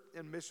occurred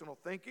in missional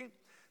thinking.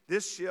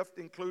 This shift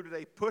included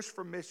a push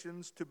for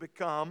missions to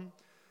become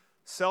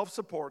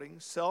self-supporting,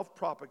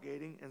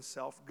 self-propagating, and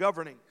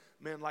self-governing.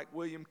 Men like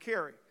William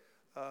Carey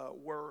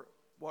were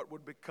what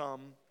would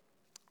become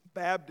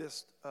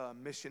Baptist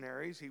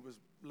missionaries. He was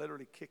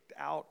literally kicked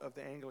out of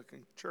the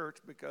Anglican Church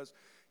because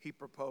he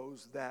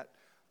proposed that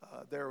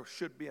there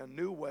should be a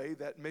new way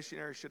that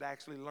missionaries should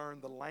actually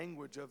learn the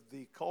language of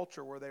the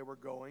culture where they were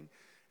going.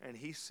 And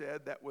he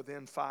said that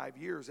within 5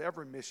 years,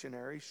 every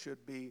missionary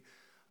should be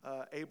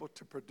able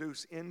to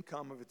produce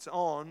income of its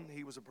own.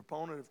 He was a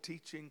proponent of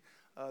teaching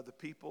the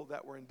people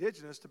that were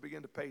indigenous to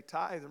begin to pay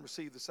tithe and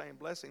receive the same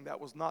blessing. That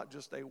was not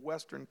just a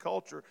Western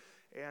culture,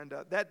 and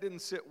that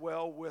didn't sit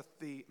well with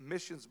the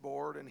missions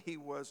board, and he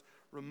was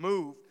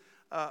removed.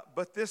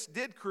 But this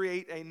did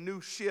create a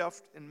new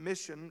shift in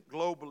mission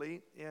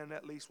globally in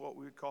at least what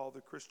we would call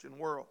the Christian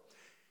world.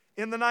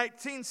 In the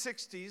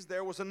 1960s,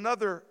 there was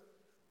another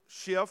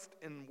shift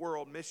in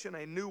world mission.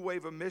 A new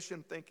wave of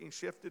mission thinking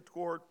shifted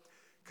toward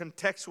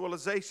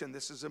contextualization.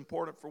 This is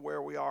important for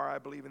where we are, I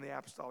believe, in the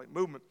apostolic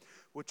movement,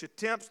 which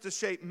attempts to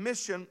shape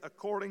mission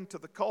according to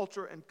the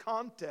culture and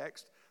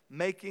context,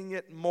 making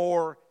it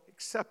more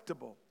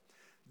acceptable.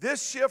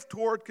 This shift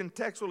toward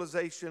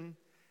contextualization,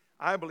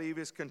 I believe,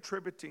 is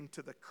contributing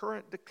to the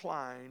current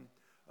decline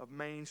of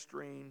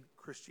mainstream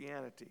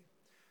Christianity.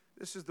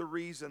 This is the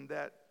reason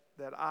that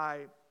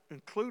I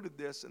included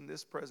this in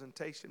this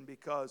presentation,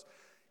 because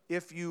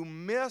if you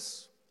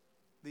miss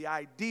the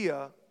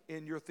idea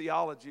in your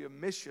theology of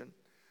mission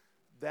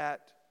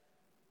that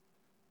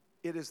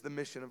it is the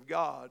mission of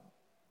God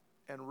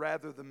and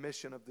rather the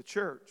mission of the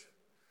church,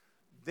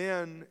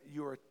 then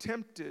you're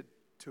tempted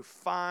to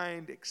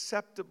find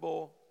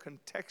acceptable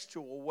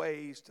contextual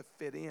ways to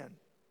fit in.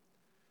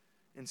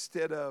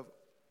 Instead of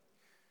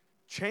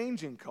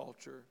changing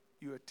culture,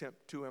 you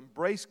attempt to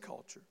embrace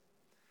culture.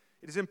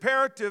 It is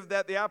imperative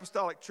that the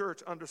apostolic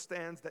church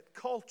understands that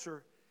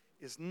culture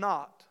is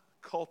not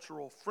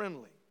cultural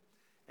friendly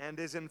and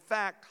is in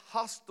fact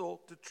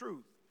hostile to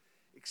truth.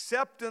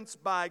 Acceptance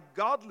by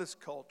godless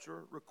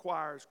culture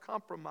requires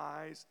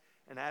compromise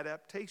and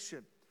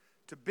adaptation.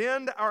 To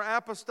bend our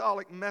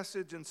apostolic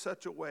message in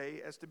such a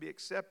way as to be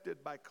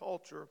accepted by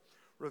culture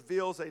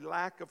reveals a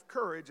lack of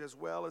courage as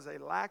well as a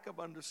lack of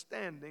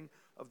understanding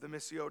of the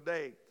Missio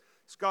Dei.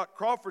 Scott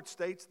Crawford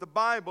states, "The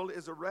Bible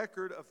is a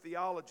record of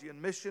theology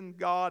and mission,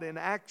 God in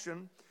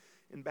action.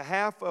 In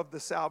behalf of the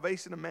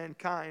salvation of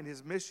mankind,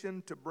 his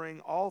mission to bring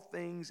all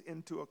things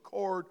into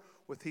accord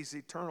with his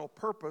eternal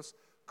purpose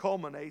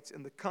culminates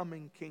in the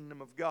coming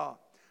kingdom of God."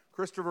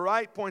 Christopher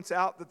Wright points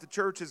out that the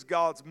church is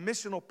God's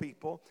missional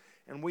people,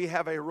 and we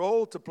have a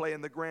role to play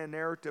in the grand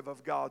narrative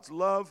of God's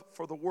love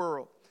for the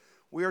world.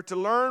 We are to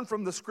learn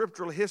from the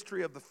scriptural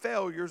history of the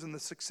failures and the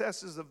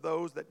successes of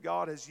those that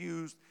God has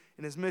used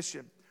in his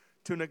mission.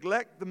 To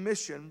neglect the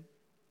mission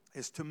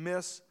is to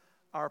miss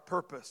our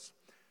purpose.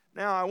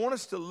 Now, I want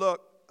us to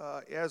look,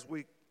 as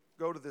we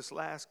go to this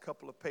last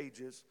couple of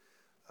pages,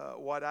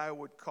 what I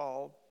would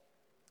call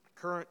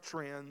current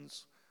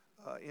trends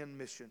in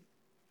mission.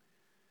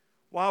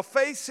 While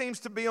faith seems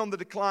to be on the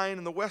decline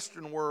in the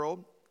Western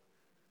world,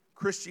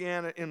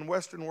 Christianity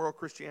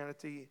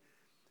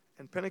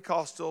and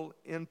Pentecostal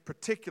in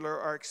particular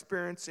are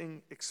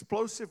experiencing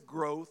explosive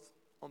growth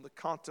on the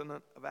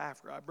continent of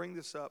Africa. I bring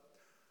this up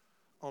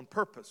on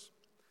purpose.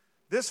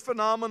 This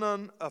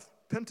phenomenon of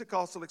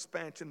Pentecostal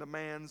expansion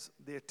demands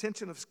the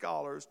attention of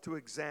scholars to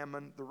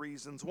examine the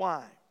reasons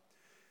why.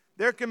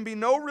 There can be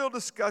no real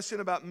discussion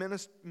about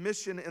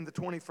mission in the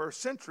 21st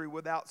century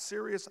without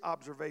serious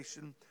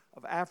observation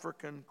of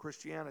African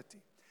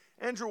Christianity.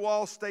 Andrew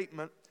Wall's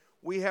statement,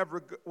 we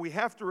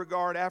have to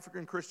regard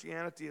African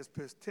Christianity as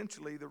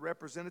potentially the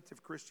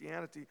representative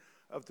Christianity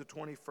of the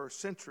 21st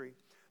century,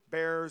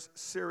 bears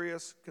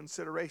serious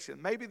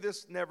consideration. Maybe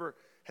this never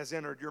has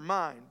entered your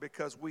mind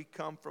because we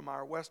come from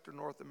our Western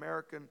North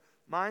American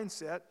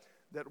mindset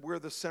that we're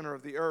the center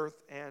of the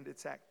earth and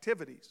its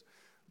activities.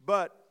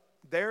 But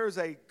there's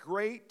a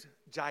great,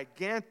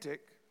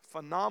 gigantic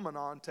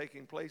phenomenon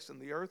taking place in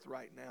the earth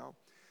right now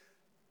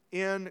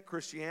in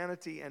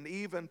Christianity and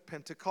even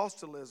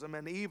Pentecostalism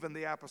and even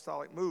the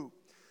apostolic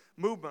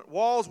movement.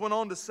 Walls went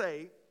on to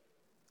say,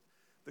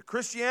 the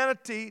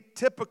Christianity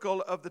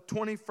typical of the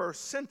 21st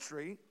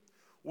century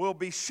will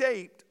be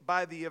shaped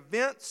by the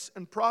events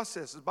and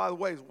processes. By the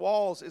way,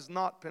 Walls is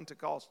not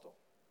Pentecostal.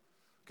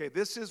 Okay,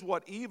 this is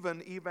what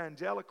even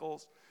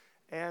evangelicals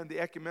and the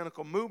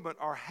ecumenical movement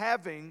are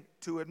having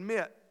to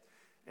admit.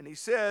 And he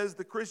says,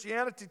 the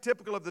Christianity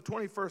typical of the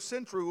 21st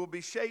century will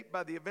be shaped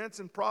by the events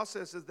and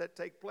processes that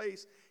take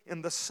place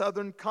in the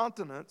southern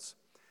continents,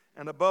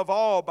 and above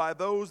all, by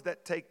those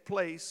that take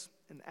place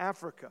in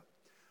Africa.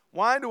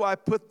 Why do I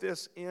put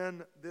this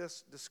in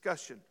this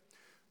discussion?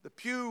 The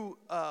Pew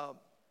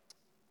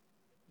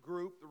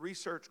group, the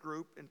research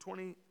group, in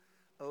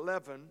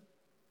 2011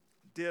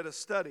 did a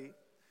study,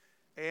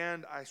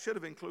 and I should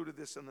have included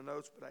this in the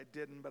notes, but I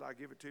didn't, but I'll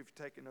give it to you. If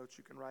you're taking notes,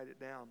 you can write it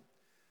down.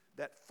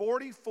 That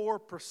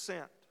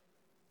 44%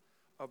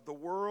 of the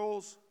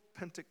world's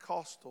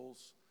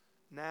Pentecostals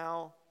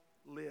now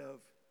live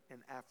in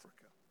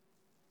Africa.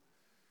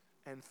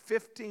 And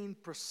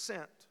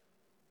 15%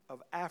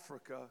 of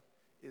Africa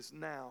is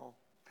now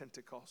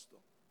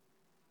Pentecostal.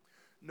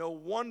 No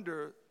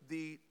wonder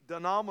the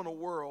denominational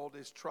world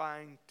is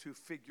trying to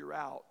figure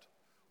out,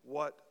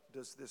 what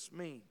does this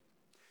mean?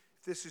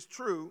 If this is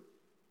true,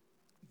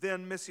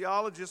 then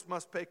missiologists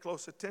must pay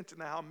close attention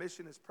to how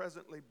mission is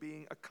presently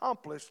being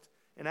accomplished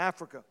in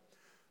Africa.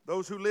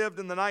 Those who lived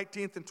in the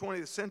 19th and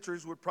 20th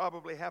centuries would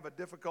probably have a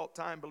difficult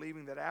time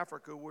believing that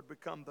Africa would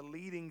become the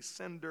leading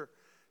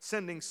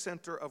sending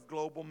center of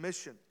global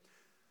mission.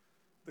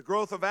 The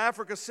growth of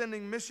Africa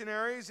sending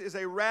missionaries is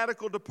a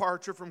radical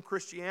departure from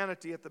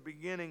Christianity at the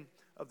beginning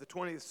of the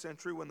 20th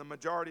century, when the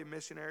majority of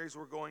missionaries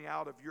were going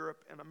out of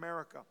Europe and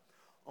America.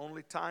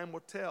 Only time will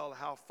tell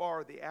how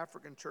far the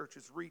African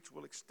church's reach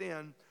will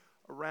extend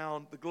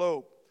around the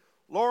globe.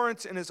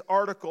 Lawrence, in his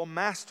article,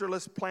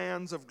 Masterless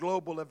Plans of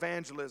Global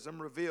Evangelism,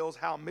 reveals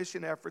how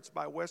mission efforts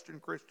by Western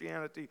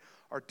Christianity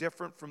are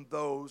different from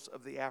those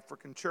of the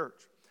African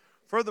church.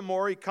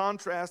 Furthermore, he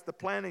contrasts the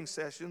planning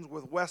sessions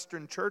with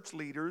Western church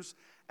leaders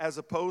as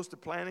opposed to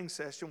planning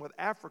session with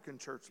African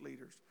church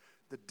leaders.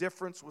 The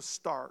difference was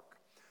stark.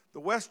 The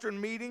Western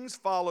meetings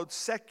followed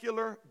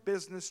secular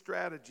business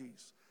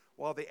strategies,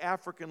 while the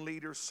African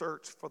leaders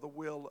searched for the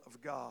will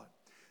of God.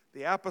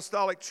 The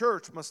apostolic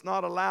church must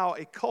not allow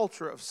a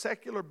culture of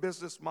secular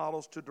business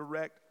models to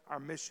direct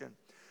our mission.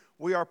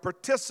 We are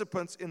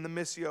participants in the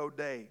Missio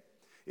Dei.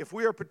 If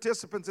we are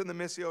participants in the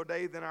Missio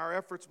Dei, then our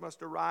efforts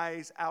must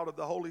arise out of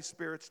the Holy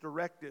Spirit's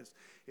directives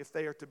if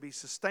they are to be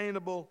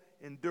sustainable,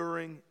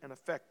 enduring, and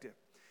effective.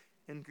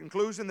 In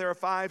conclusion, there are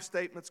 5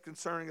 statements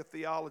concerning a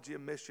theology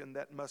of mission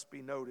that must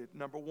be noted.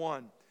 Number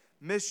 1,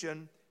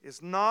 mission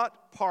is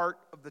not part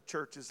of the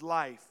church's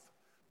life,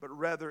 but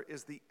rather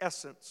is the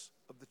essence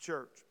of the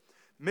church.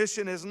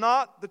 Mission is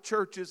not the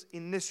church's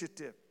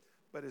initiative,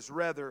 but is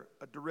rather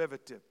a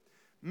derivative.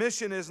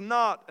 Mission is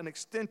not an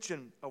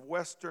extension of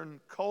Western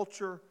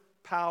culture,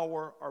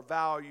 power, or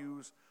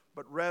values,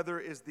 but rather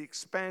is the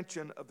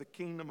expansion of the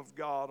kingdom of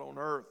God on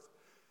earth.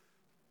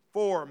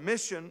 4,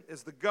 mission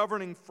is the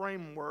governing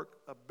framework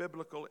of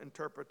biblical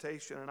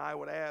interpretation, and I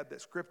would add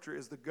that Scripture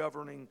is the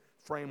governing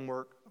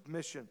framework of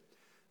mission.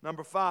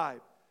 Number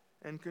 5,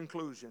 in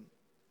conclusion,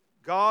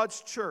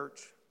 God's church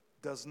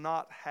does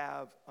not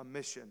have a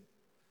mission.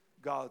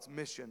 God's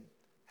mission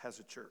has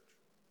a church.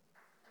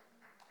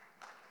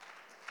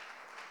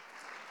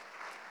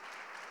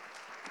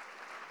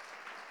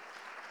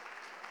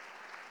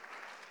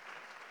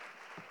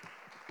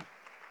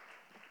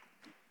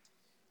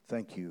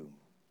 Thank you,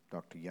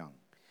 Dr. Young.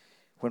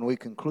 When we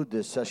conclude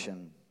this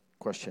session,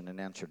 question and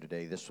answer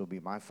today, this will be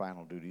my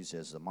final duties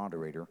as the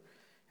moderator.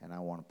 And I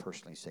want to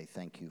personally say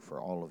thank you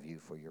for all of you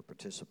for your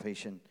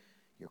participation,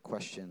 your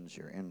questions,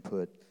 your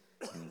input,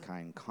 and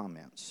kind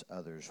comments.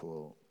 Others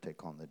will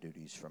take on the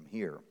duties from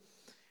here.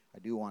 I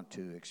do want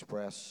to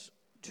express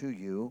to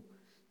you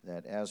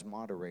that as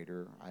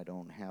moderator, I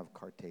don't have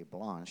carte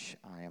blanche.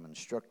 I am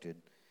instructed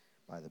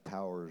by the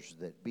powers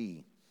that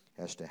be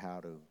as to how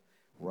to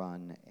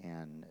run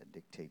and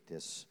dictate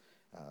this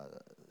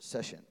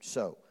session.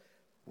 So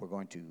we're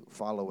going to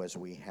follow as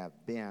we have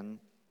been,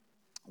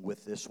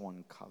 with this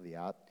one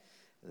caveat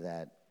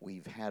that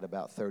we've had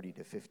about 30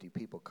 to 50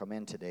 people come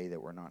in today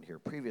that were not here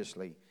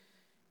previously.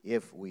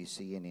 If we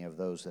see any of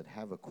those that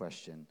have a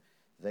question,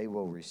 they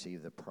will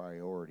receive the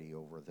priority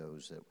over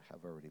those that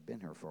have already been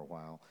here for a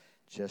while,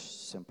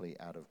 just simply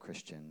out of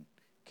Christian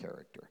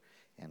character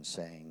and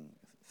saying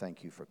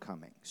thank you for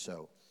coming.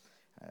 So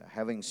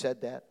having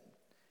said that,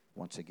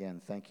 once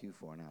again, thank you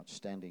for an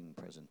outstanding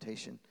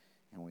presentation,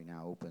 and we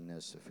now open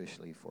this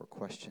officially for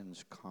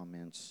questions,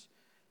 comments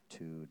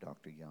to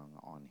Dr. Young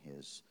on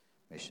his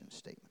mission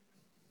statement.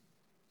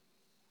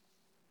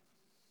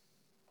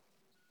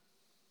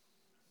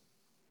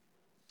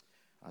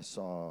 I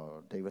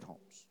saw David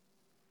Holmes.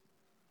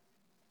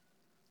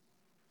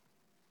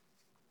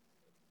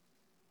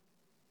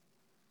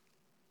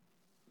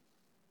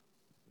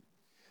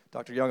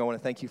 Dr. Young, I want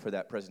to thank you for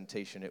that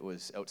presentation. It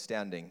was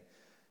outstanding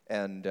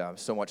and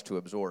so much to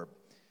absorb.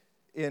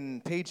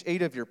 In page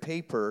 8 of your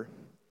paper,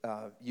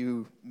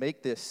 you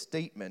make this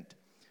statement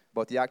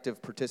about the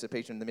active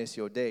participation in the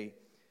Missio Dei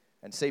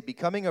and say,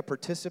 becoming a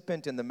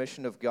participant in the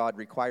mission of God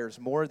requires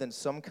more than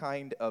some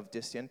kind of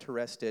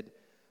disinterested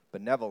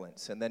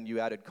benevolence. And then you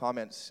added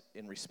comments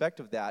in respect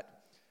of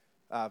that,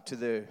 to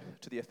the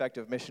effect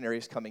of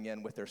missionaries coming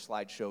in with their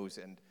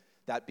slideshows and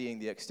that being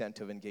the extent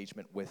of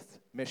engagement with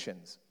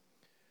missions.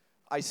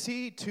 I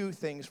see two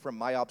things from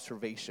my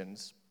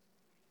observations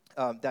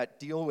that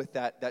deal with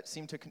that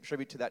seem to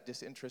contribute to that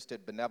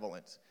disinterested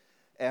benevolence.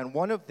 And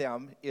one of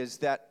them is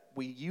that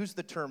we use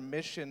the term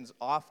missions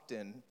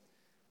often,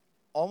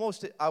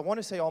 I want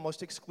to say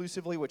almost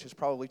exclusively, which is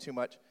probably too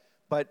much,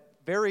 but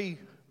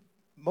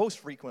most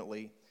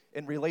frequently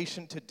in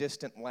relation to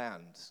distant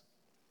lands.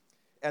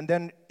 And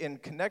then in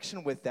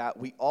connection with that,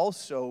 we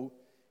also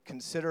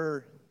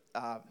consider,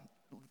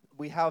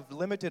 we have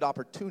limited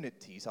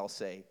opportunities, I'll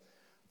say,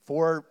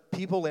 for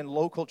people in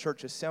local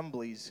church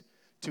assemblies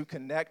to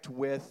connect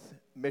with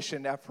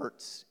mission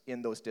efforts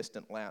in those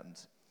distant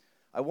lands.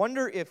 I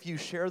wonder if you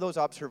share those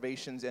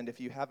observations and if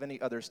you have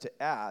any others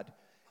to add,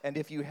 and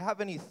if you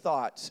have any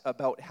thoughts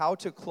about how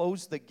to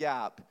close the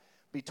gap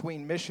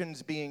between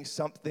missions being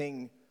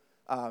something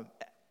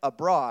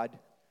abroad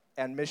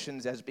and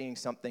missions as being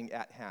something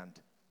at hand.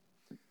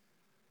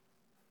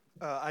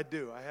 I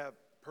do. I have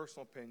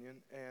personal opinion,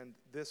 and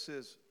that's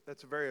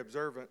a very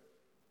observant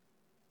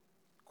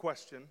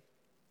question,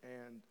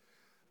 and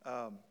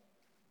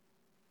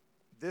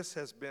this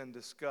has been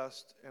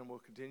discussed and will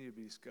continue to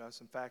be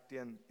discussed. In fact,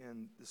 in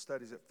the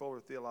studies at Fuller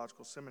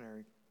Theological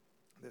Seminary,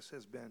 this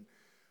has been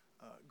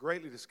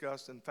greatly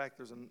discussed. In fact,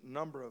 there's a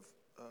number of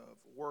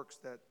works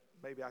that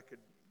maybe I could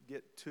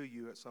get to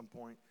you at some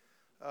point.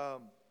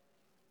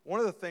 One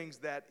of the things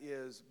that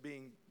is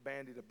being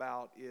bandied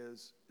about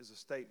is a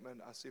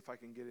statement. I'll see if I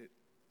can get it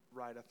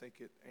right. I think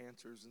it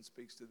answers and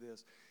speaks to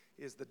this.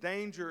 Is the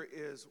danger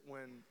is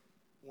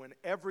when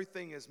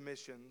everything is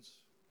missions,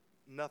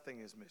 nothing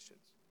is missions.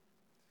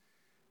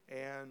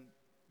 And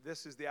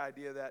this is the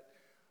idea that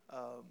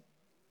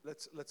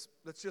let's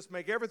just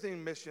make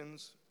everything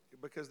missions,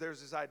 because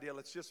there's this idea,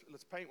 let's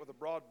paint with a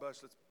broad brush,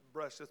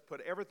 let's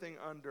put everything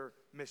under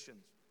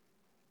missions.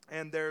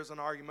 And there's an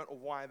argument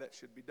of why that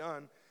should be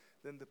done.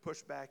 Then the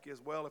pushback is,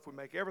 well, if we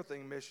make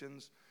everything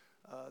missions,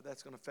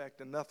 that's going to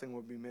affect, and nothing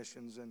will be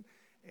missions.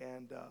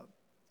 And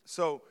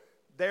so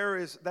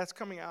that's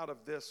coming out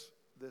of this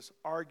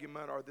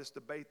argument or this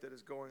debate that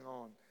is going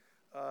on.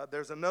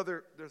 There's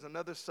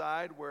another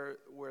side where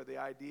the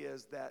idea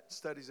is that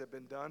studies have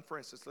been done. For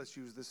instance, let's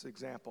use this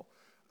example,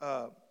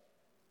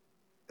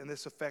 and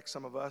this affects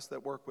some of us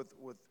that work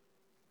with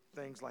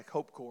things like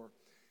Hope Corps.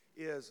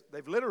 Is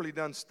they've literally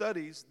done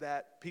studies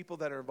that people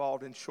that are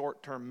involved in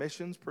short-term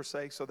missions per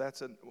se, so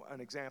that's an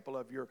example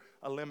of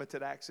a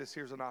limited access,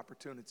 here's an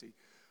opportunity.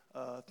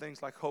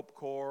 Things like Hope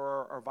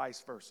Corps or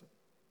vice versa.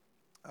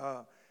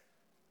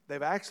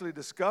 They've actually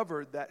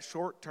discovered that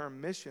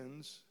short-term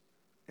missions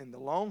in the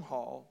long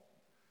haul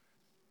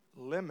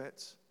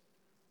limits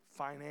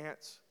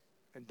finance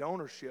and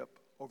donorship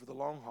over the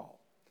long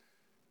haul,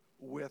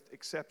 with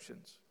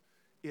exceptions,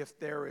 if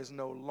there is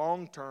no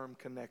long-term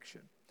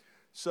connection.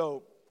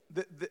 So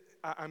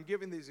I'm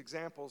giving these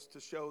examples to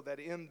show that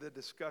in the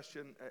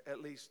discussion, at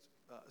least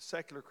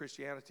secular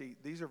Christianity,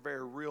 these are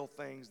very real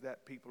things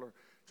that people are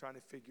trying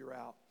to figure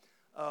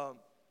out.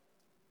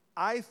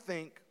 I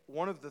think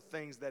one of the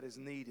things that is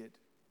needed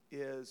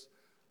is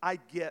I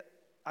get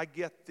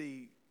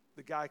the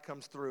guy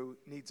comes through,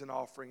 needs an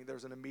offering,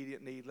 there's an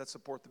immediate need, let's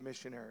support the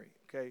missionary,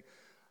 okay?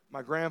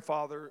 My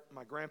grandparents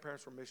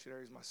were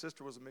missionaries, my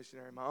sister was a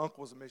missionary, my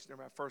uncle was a missionary,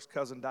 my first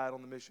cousin died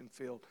on the mission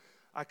field.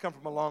 I come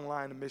from a long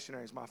line of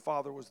missionaries. My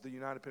father was the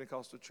United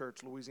Pentecostal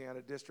Church,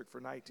 Louisiana District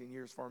for 19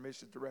 years, foreign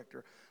missions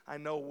director. I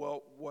know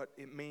what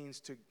it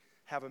means to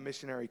have a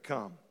missionary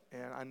come.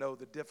 And I know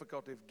the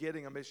difficulty of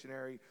getting a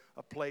missionary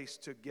a place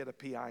to get a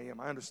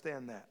PIM. I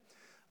understand that.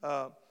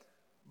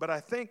 But I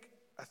think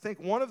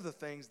one of the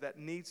things that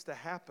needs to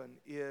happen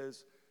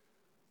is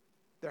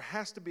there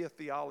has to be a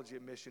theology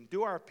of mission.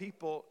 Do our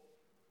people,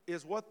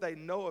 is what they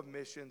know of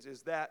missions,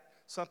 is that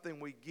something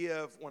we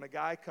give when a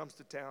guy comes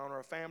to town or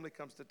a family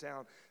comes to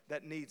town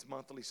that needs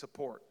monthly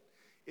support?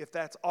 If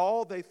that's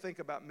all they think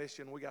about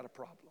mission, we got a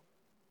problem.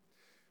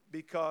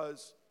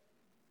 Because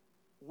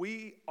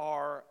we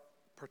are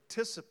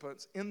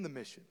participants in the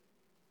mission.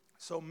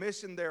 So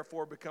mission,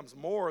 therefore, becomes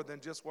more than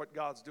just what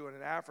God's doing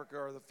in Africa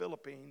or the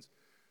Philippines.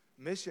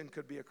 Mission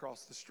could be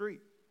across the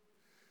street.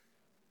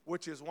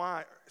 Which is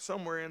why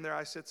somewhere in there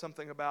I said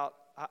something about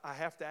I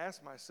have to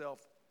ask myself,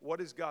 what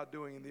is God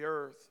doing in the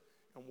earth?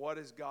 And what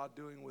is God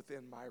doing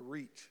within my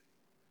reach?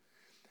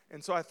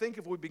 And so I think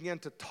if we begin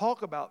to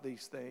talk about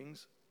these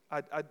things,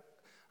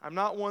 I'm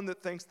not one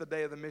that thinks the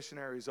day of the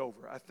missionary is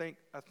over. I think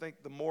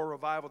the more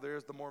revival there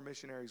is, the more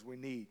missionaries we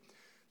need.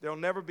 There'll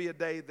never be a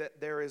day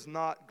that there is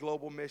not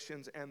global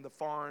missions and the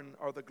foreign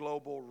or the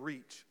global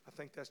reach. I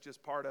think that's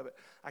just part of it.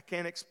 I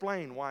can't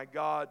explain why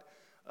God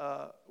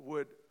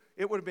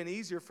it would have been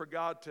easier for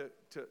God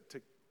to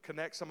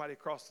connect somebody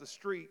across the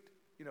street.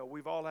 You know,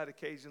 we've all had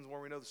occasions where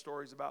we know the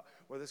stories about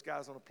where this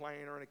guy's on a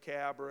plane or in a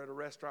cab or at a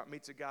restaurant,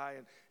 meets a guy,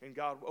 and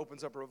God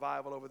opens up a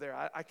revival over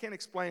there. I can't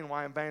explain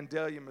why in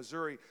Vandalia,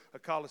 Missouri, a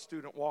college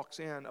student walks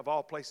in, of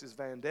all places,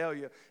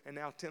 Vandalia, and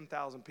now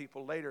 10,000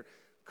 people later.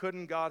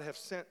 Couldn't God have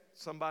sent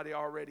somebody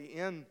already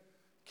in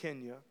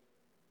Kenya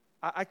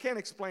I can't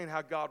explain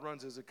how God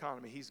runs his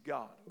economy. He's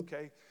God,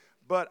 okay?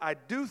 But I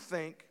do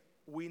think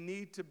we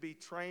need to be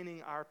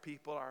training our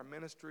people, our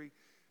ministry,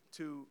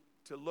 to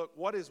look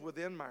what is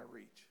within my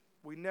reach.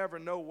 We never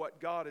know what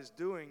God is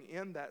doing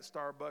in that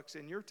Starbucks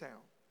in your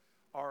town,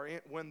 or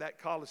when that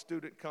college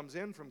student comes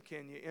in from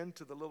Kenya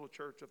into the little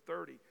church of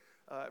 30,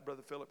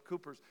 Brother Philip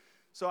Cooper's.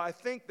 So I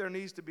think there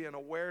needs to be an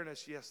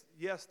awareness,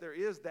 yes, there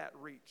is that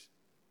reach.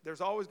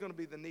 There's always going to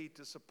be the need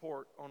to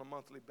support on a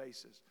monthly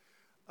basis.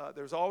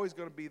 There's always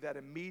going to be that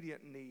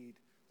immediate need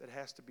that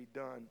has to be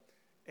done.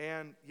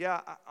 And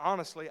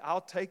honestly, I'll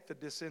take the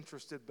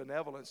disinterested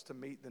benevolence to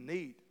meet the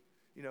need.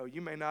 You know,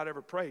 you may not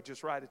ever pray,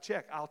 just write a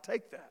check. I'll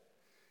take that.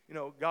 You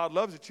know, God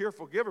loves a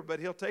cheerful giver, but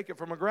he'll take it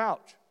from a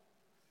grouch.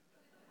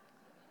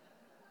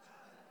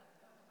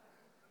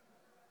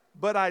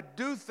 But I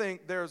do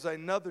think there's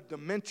another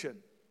dimension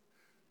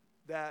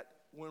that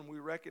when we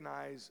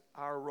recognize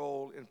our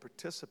role in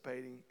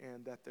participating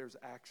and that there's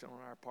action on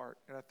our part.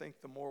 And I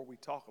think the more we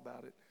talk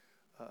about it,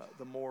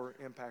 the more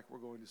impact we're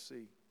going to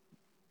see.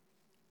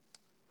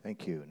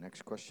 Thank you.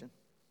 Next question.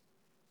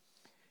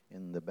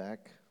 In the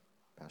back,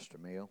 Pastor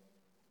Mayo.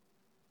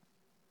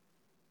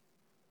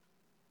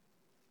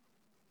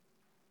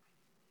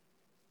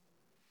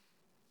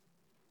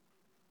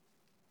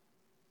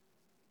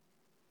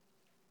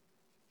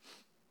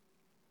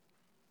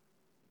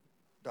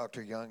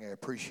 Dr. Young, I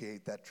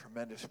appreciate that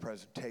tremendous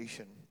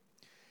presentation.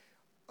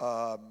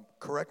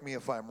 Correct me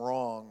if I'm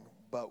wrong,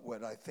 but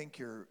what I think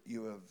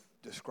you have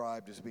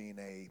described as being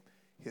a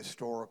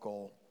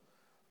historical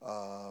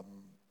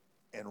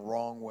and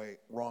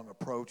wrong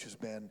approach has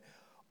been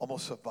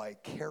almost a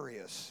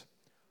vicarious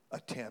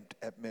attempt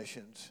at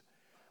missions,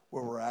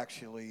 where we're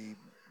actually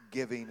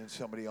giving and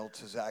somebody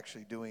else is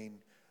actually doing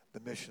the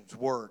missions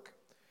work.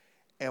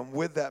 And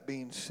with that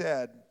being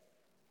said,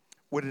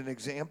 would an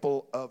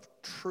example of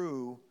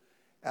true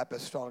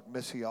apostolic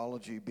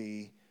missiology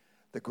be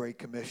the Great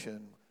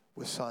Commission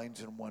with signs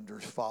and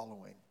wonders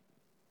following?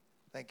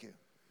 Thank you.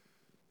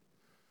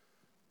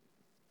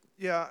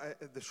 Yeah,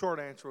 the short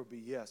answer would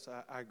be yes.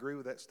 I agree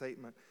with that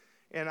statement.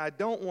 And I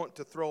don't want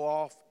to throw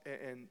off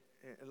and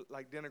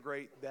like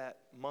denigrate that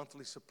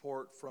monthly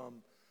support from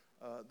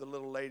the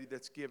little lady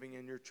that's giving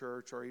in your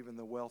church or even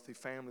the wealthy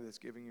family that's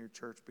giving in your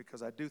church,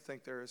 because I do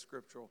think there is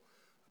scriptural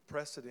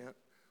precedent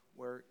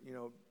where, you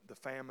know, the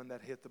famine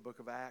that hit the book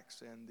of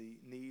Acts and the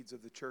needs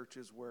of the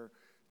churches where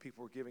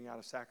people were giving out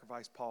of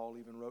sacrifice. Paul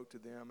even wrote to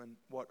them and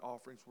what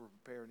offerings were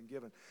prepared and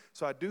given.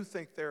 So I do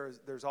think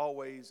there's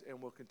always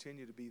and will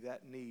continue to be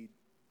that need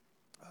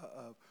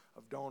of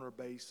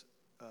donor-based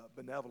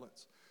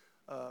benevolence.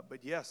 But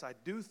yes, I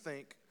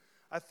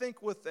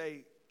think with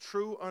a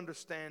true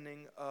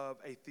understanding of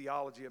a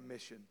theology of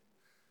mission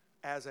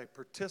as a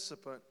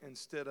participant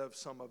instead of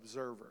some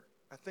observer.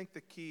 I think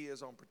the key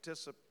is on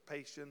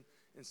participation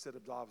instead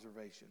of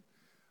observation.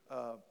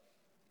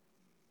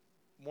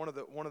 One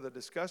of the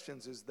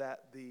discussions is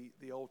that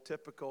the old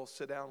typical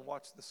sit down and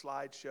watch the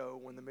slideshow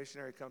when the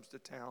missionary comes to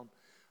town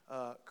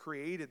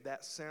created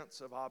that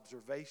sense of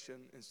observation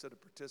instead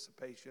of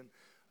participation.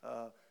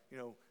 You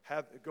know,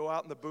 go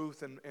out in the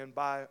booth and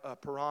buy a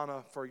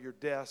piranha for your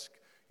desk.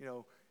 You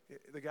know,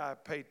 the guy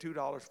paid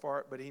 $2 for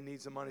it, but he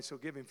needs the money, so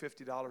give him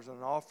 $50 on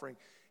an offering.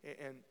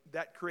 And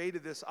that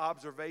created this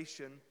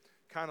observation,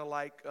 kind of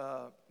like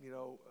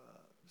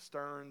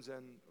Stearns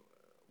and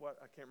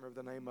I can't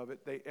remember the name of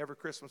it. Every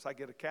Christmas I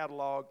get a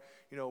catalog,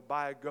 you know,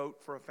 buy a goat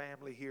for a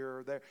family here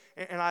or there.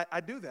 And I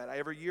do that.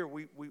 Every year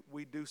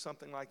we do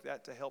something like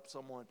that to help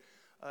someone.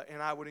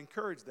 And I would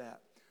encourage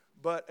that.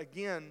 But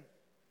again,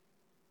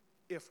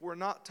 if we're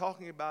not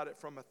talking about it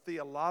from a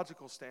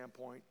theological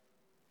standpoint,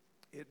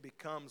 it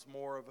becomes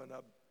more of an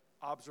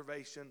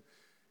observation.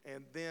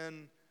 And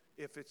then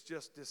if it's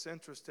just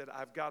disinterested,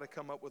 I've got to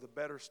come up with a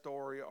better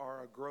story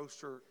or a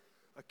grosser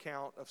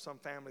account of some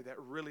family that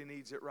really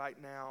needs it right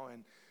now,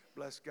 and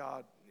bless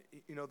God,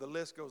 you know, the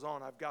list goes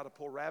on. I've got to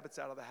pull rabbits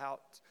out of the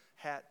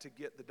hat to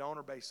get the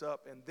donor base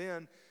up. And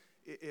then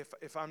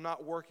if I'm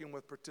not working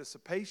with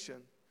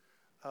participation,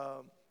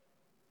 I'm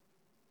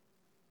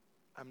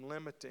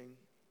limiting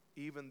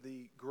even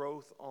the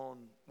growth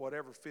on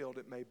whatever field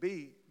it may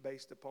be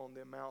based upon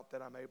the amount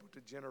that I'm able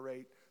to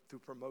generate through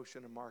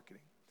promotion and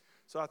marketing.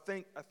 So I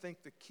think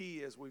the key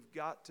is we've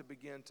got to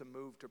begin to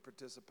move to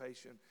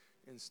participation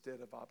instead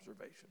of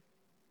observation.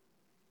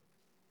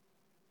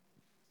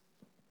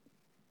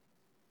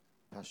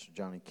 Pastor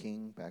Johnny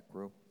King, back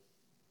row.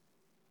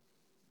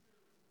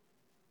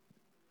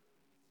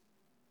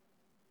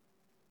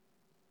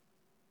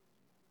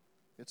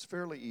 It's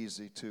fairly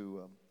easy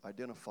to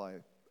identify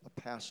a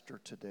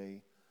pastor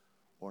today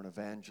or an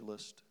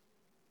evangelist,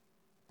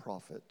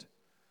 prophet.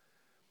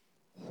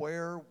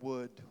 Where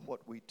would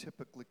what we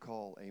typically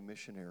call a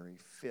missionary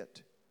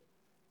fit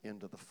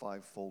into the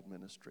fivefold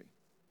ministry?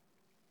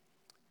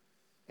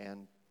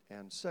 And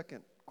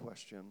second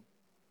question,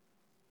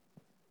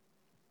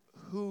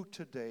 who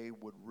today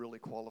would really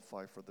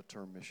qualify for the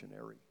term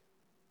missionary?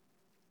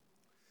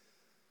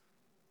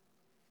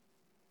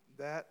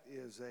 That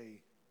is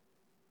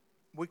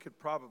we could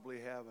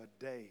probably have a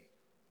day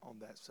on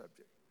that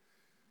subject.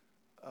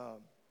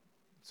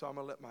 So I'm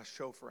going to let my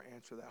chauffeur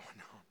answer that one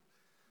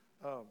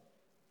now,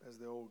 as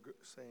the old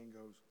saying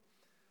goes.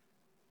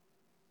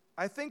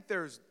 I think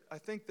there's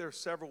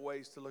several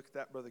ways to look at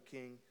that, Brother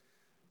King.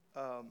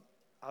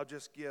 I'll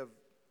just give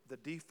the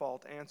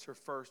default answer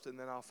first, and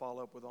then I'll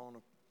follow up with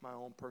my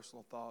own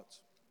personal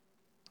thoughts.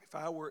 If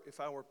I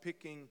were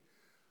picking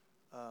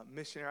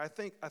missionary,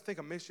 I think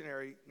a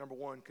missionary, number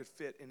one, could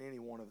fit in any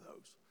one of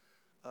those,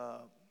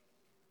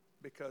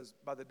 because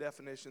by the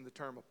definition of the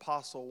term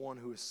apostle, one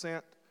who is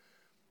sent,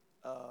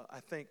 I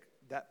think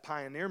that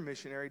pioneer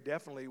missionary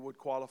definitely would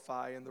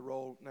qualify in the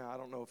role. Now, I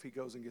don't know if he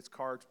goes and gets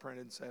cards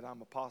printed and said,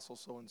 I'm apostle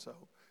so-and-so.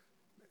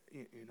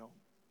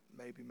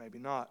 Maybe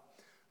not.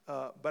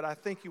 But I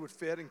think he would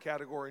fit in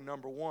category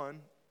number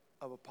one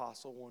of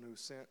apostle, one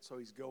who's sent, so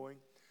he's going.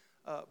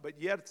 But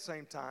yet at the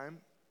same time,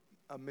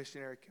 a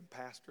missionary can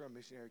pastor, a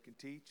missionary can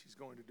teach. He's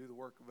going to do the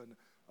work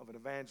of an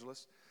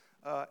evangelist.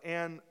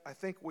 And I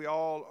think we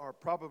all are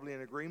probably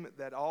in agreement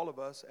that all of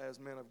us as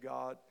men of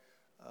God,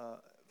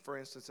 for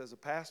instance, as a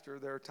pastor,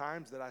 there are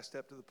times that I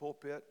step to the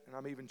pulpit, and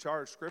I'm even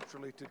charged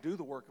scripturally to do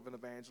the work of an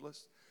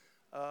evangelist.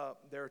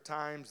 There are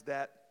times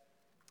that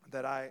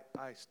I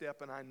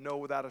step, and I know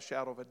without a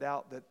shadow of a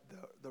doubt that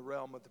the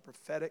realm of the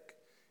prophetic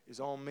is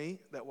on me,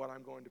 that what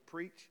I'm going to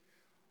preach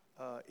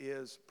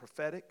is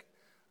prophetic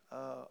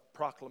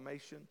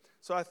proclamation.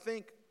 So I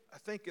think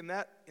in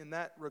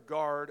that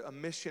regard, a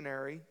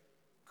missionary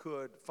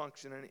could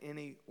function in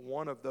any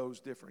one of those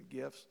different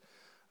gifts.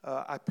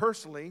 I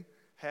personally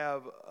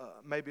have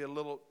maybe a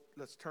little,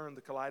 let's turn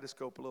the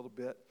kaleidoscope a little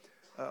bit.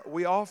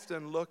 We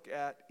often look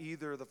at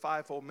either the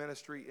fivefold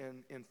ministry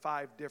in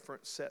 5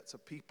 different sets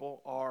of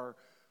people, or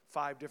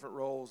 5 different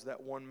roles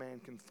that one man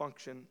can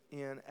function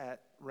in at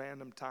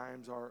random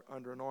times or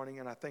under anointing,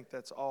 and I think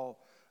that's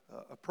all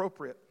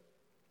appropriate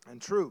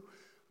and true.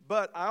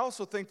 But I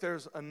also think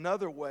there's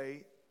another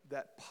way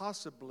that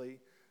possibly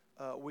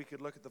we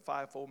could look at the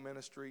fivefold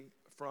ministry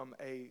from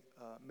a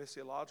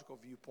missiological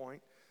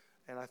viewpoint,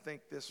 and I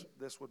think this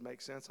would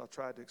make sense. I'll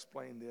try to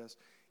explain this,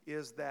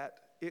 is that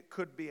it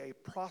could be a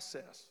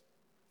process.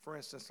 For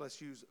instance,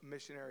 let's use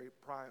missionary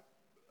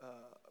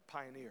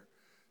pioneer.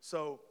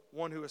 So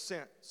one who is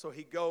sent. So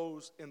he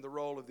goes in the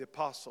role of the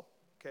apostle.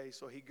 Okay,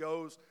 so he's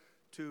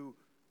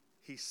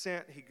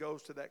sent, he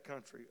goes to that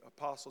country,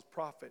 apostles,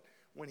 prophet.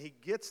 When he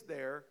gets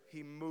there,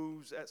 he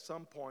moves at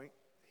some point.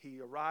 He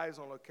arrives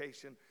on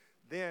location.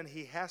 Then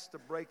he has to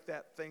break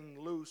that thing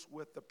loose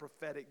with the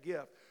prophetic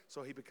gift.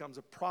 So he becomes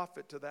a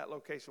prophet to that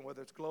location,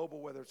 whether it's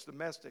global, whether it's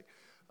domestic.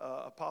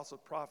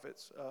 Apostles,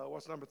 prophets.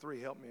 What's number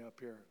 3? Help me up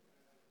here.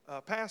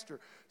 Pastor.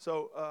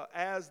 So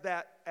as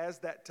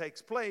that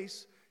takes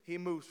place, he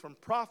moves from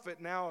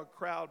prophet. Now a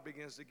crowd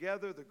begins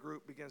together. The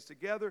group begins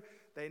together.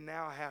 They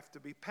now have to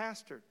be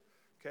pastored.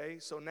 Okay,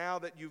 so now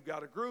that you've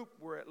got a group,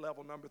 we're at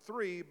level number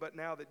 3, but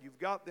now that you've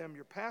got them,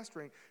 you're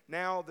pastoring,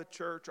 now the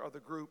church or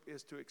the group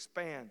is to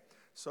expand.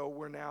 So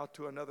we're now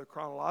to another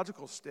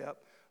chronological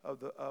step of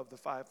the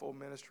fivefold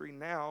ministry.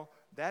 Now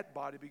that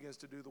body begins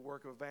to do the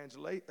work of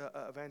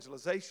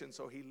evangelization,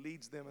 so he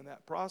leads them in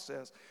that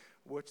process,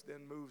 which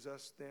then moves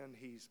us, then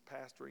he's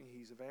pastoring,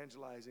 he's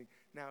evangelizing,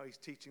 now he's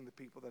teaching the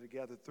people that are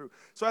gathered through.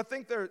 So I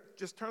think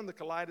just turn the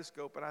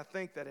kaleidoscope, and I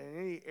think that in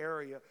any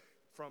area,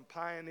 from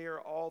pioneer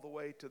all the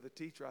way to the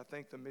teacher, I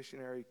think the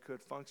missionary could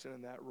function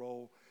in that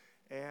role.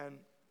 And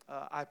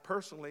I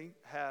personally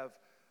have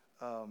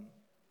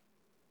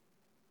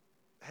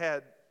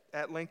had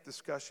at length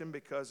discussion,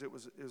 because it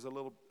was a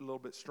little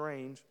bit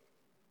strange,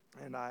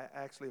 and I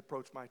actually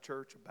approached my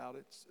church about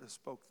it,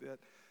 spoke that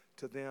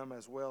to them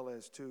as well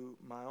as to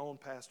my own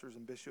pastors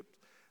and bishops,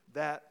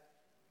 that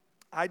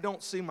I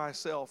don't see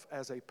myself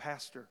as a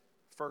pastor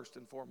first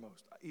and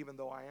foremost, even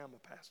though I am a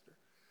pastor.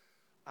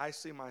 I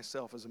see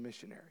myself as a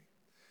missionary.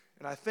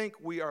 And I think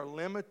we are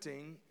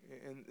limiting,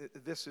 and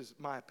this is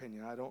my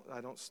opinion,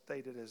 I don't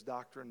state it as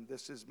doctrine,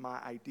 this is my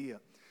idea.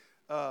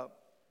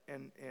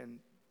 And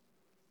let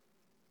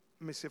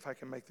me see if I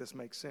can make this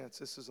make sense.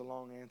 This is a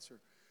long answer.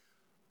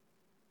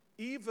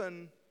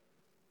 Even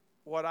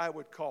what I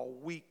would call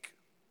weak,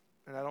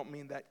 and I don't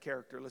mean that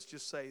character, let's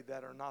just say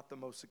that are not the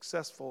most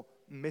successful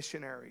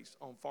missionaries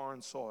on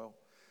foreign soil.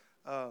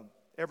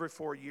 Every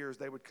 4 years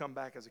they would come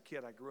back as a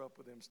kid. I grew up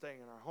with them staying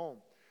in our home.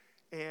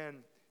 And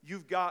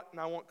you've got, and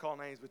I won't call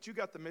names, but you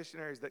got the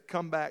missionaries that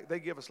come back. They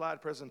give a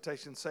slide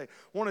presentation and say,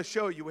 want to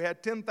show you, we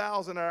had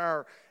 10,000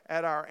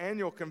 at our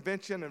annual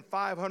convention, and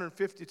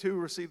 552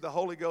 received the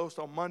Holy Ghost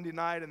on Monday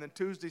night, and then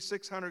Tuesday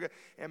 600.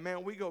 And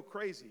man, we go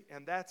crazy.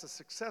 And that's a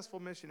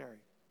successful missionary.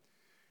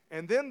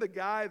 And then the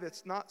guy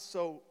that's not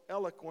so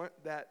eloquent,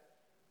 that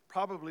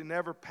probably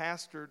never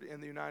pastored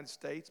in the United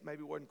States,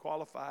 maybe wasn't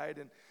qualified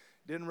and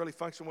didn't really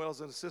function well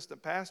as an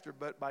assistant pastor,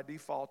 but by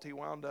default he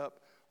wound up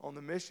on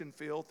the mission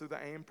field through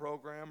the AIM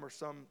program or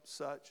some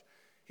such.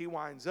 He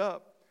winds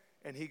up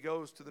and he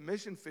goes to the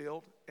mission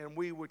field, and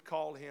we would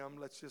call him,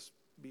 let's just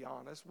be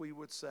honest, we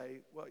would say,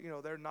 well,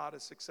 they're not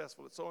as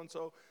successful as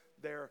so-and-so.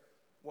 They're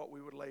what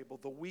we would label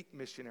the weak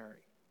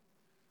missionary.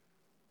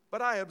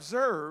 But I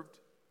observed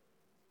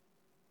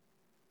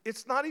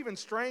it's not even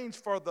strange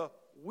for the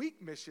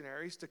weak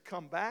missionaries to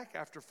come back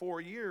after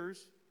 4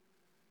 years.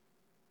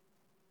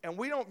 And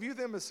we don't view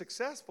them as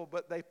successful,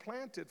 but they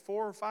planted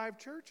 4 or 5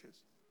 churches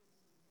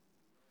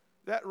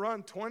that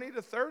run 20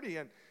 to 30.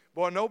 And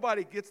boy,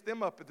 nobody gets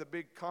them up at the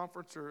big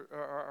conference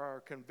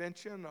or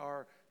convention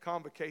or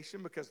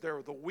convocation because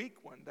they're the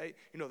weak one. They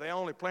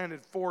only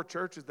planted 4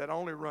 churches that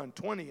only run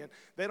 20, and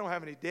they don't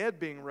have any dead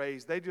being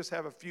raised. They just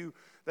have a few,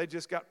 they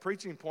just got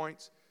preaching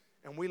points,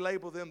 and we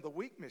label them the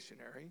weak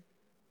missionary.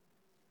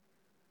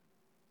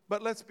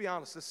 But let's be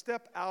honest, a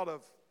step out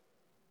of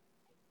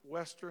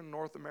Western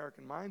North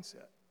American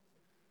mindset.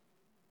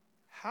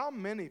 How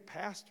many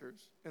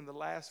pastors in the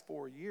last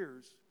 4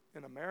 years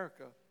in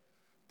America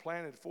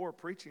planted 4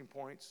 preaching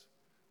points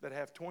that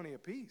have 20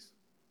 apiece?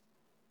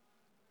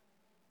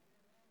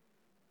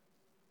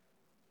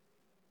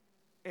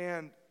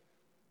 And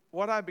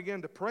what I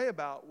began to pray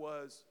about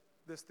was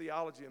this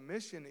theology of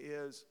mission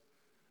is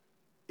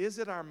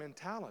it our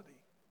mentality?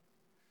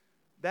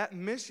 That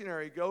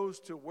missionary goes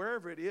to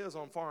wherever it is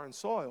on foreign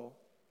soil.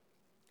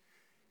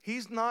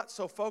 He's not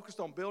so focused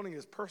on building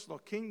his personal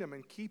kingdom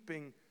and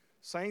keeping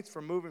saints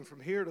from moving from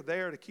here to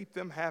there to keep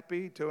them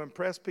happy, to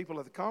impress people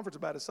at the conference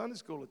about his Sunday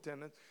school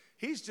attendance.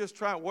 He's just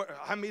trying,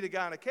 I meet a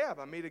guy in a cab.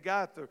 I meet a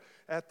guy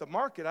at the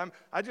market.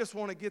 I just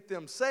want to get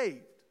them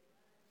saved.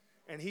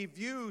 And he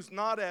views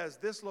not as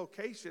this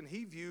location.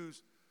 He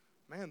views,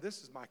 man,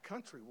 this is my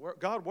country.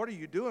 God, what are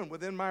you doing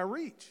within my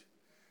reach?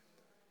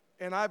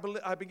 And I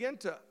began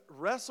to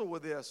wrestle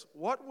with this.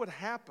 What would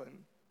happen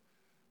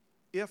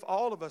if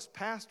all of us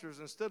pastors,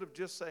 instead of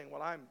just saying,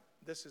 well,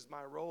 this is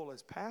my role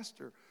as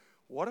pastor,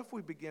 what if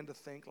we begin to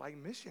think like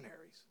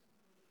missionaries?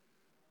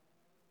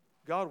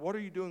 God, what are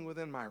you doing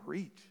within my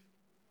reach?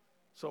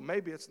 So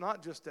maybe it's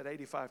not just at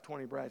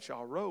 8520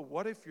 Bradshaw Road.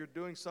 What if you're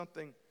doing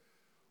something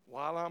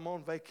while I'm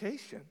on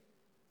vacation?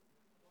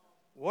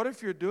 What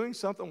if you're doing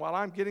something while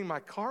I'm getting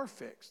my car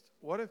fixed?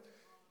 What if,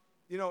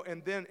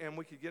 and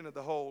we could get into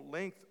the whole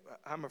length.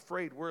 I'm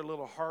afraid we're a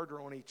little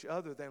harder on each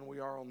other than we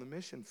are on the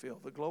mission field,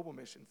 the global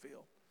mission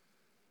field.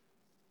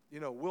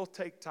 We'll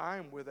take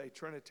time with a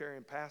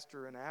Trinitarian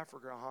pastor in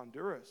Africa or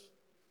Honduras,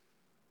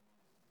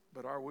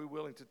 but are we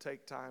willing to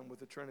take time with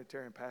the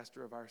Trinitarian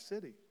pastor of our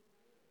city?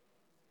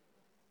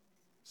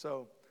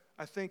 So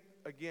I think,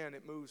 again,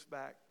 it moves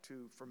back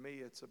to, for me,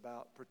 it's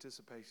about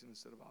participation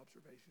instead of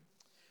observation.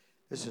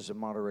 This is a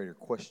moderator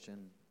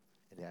question.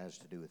 It has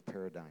to do with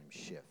paradigm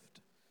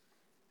shift.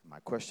 My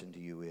question to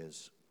you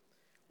is,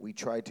 we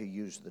try to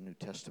use the New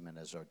Testament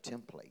as our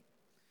template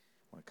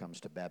when it comes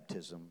to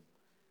baptism.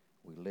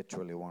 We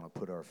literally want to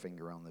put our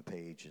finger on the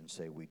page and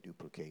say we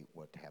duplicate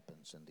what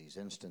happens in these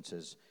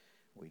instances.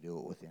 We do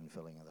it with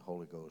infilling of the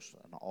Holy Ghost.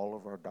 On all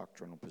of our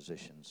doctrinal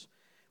positions,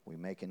 we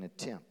make an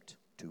attempt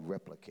to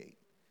replicate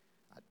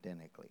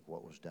identically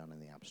what was done in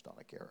the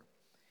apostolic era.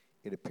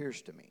 It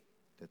appears to me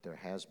that there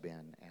has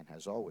been and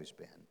has always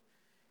been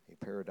a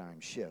paradigm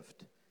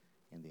shift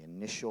in the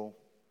initial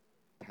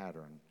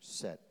pattern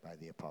set by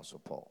the Apostle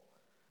Paul.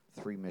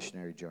 3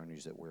 missionary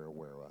journeys that we're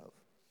aware of.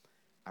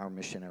 Our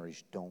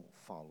missionaries don't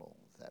follow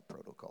that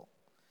protocol.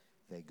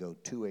 They go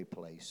to a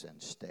place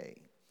and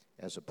stay,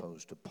 as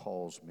opposed to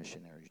Paul's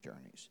missionary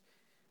journeys.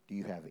 Do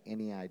you have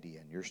any idea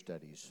in your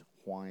studies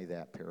why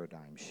that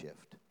paradigm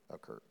shift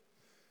occurred?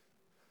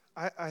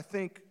 I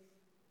think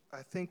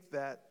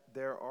that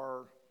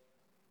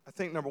I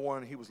think number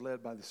one, he was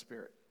led by the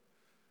Spirit.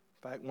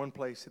 In fact, one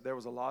place there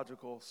was a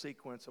logical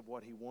sequence of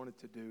what he wanted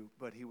to do,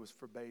 but he was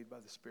forbade by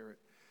the Spirit.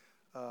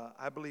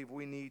 I believe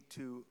we need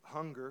to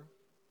hunger,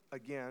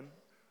 again,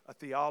 a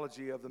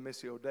theology of the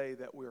Missio Dei,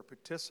 that we are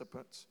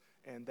participants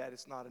and that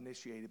it's not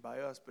initiated by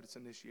us, but it's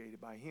initiated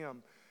by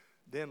him,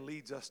 then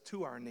leads us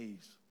to our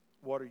knees.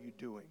 What are you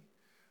doing?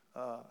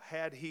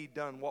 Had he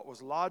done what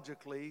was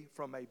logically,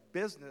 from a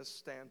business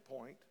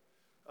standpoint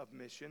of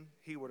mission,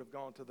 he would have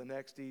gone to the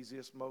next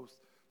easiest, most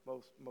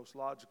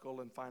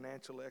logical and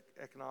financial,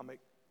 economic,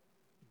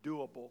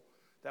 doable.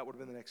 That would have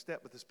been the next step,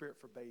 but the Spirit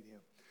forbade him.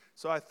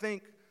 So I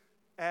think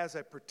as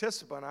a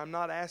participant,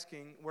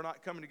 we're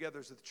not coming together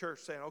as a church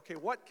saying, okay,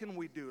 what can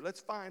we do? Let's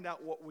find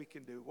out what we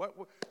can do.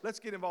 Let's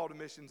get involved in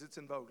missions. It's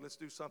in vogue. Let's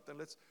do something.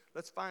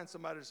 Let's find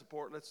somebody to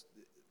support.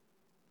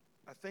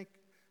 I think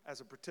as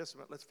a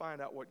participant, let's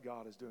find out what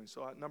God is doing.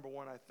 So number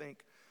one, I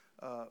think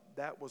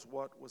that was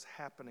what was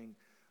happening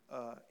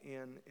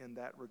in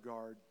that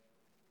regard.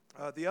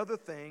 The other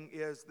thing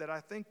is that I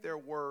think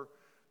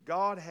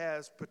God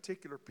has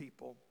particular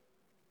people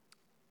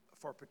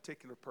for a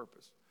particular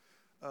purpose.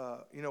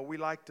 We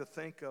like to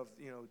think of,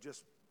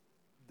 just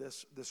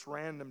this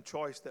random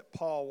choice that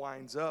Paul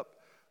winds up,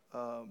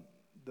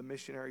 the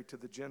missionary to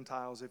the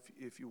Gentiles,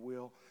 if you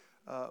will.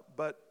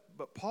 But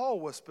Paul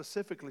was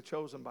specifically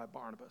chosen by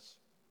Barnabas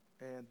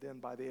and then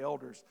by the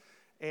elders,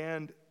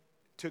 and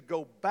to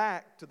go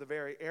back to the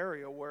very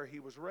area where he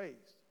was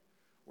raised,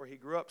 where he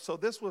grew up. So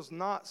this was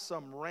not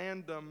some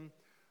random,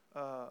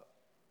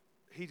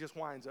 he just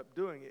winds up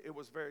doing it. It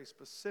was very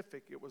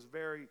specific.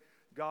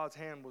 God's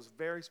hand was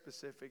very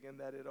specific in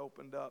that it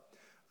opened up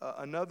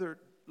Another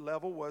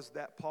level was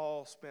that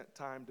Paul spent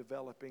time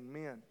developing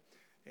men.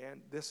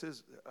 And this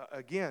is,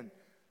 again,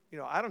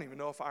 I don't even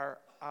know if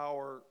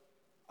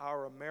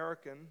our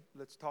American,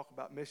 let's talk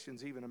about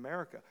missions, even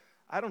America,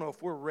 I don't know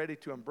if we're ready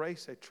to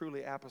embrace a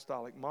truly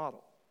apostolic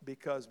model,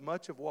 because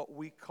much of what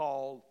we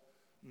call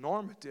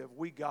normative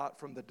we got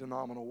from the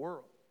denominational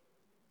world.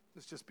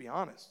 Let's just be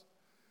honest.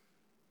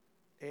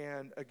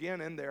 And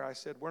again, in there I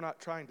said, we're not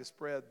trying to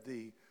spread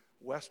the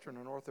Western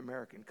or North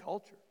American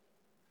culture,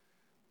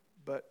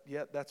 but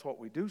yet that's what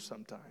we do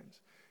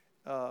sometimes.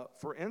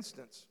 For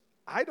instance,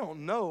 I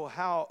don't know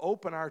how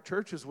open our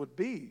churches would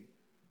be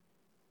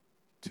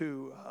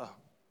to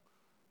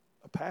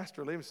a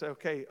pastor leave and say,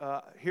 okay,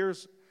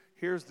 here's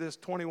this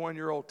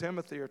 21-year-old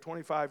Timothy or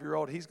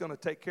 25-year-old. He's going to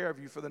take care of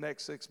you for the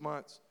next 6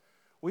 months.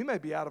 We may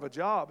be out of a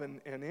job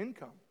and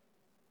income.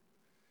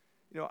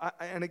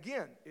 And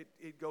again,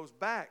 it goes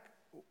back.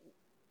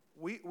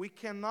 We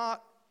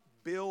cannot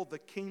build the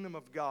kingdom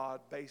of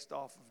God based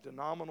off of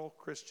denominational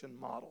Christian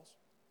models.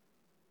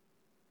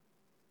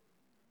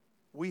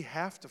 We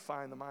have to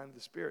find the mind of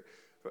the Spirit.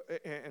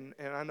 And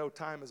I know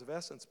time is of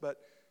essence, but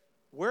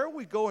where are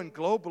we going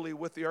globally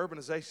with the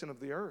urbanization of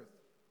the earth?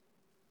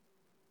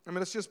 I mean,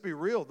 let's just be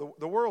real.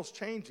 The world's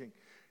changing.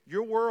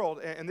 Your world,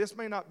 and this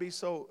may not be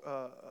so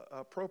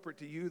appropriate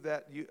to you,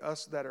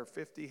 us that are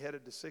 50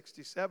 headed to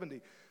 60,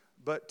 70,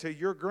 but to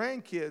your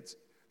grandkids,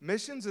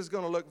 missions is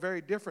going to look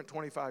very different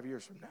 25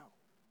 years from now.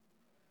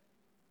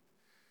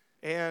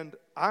 And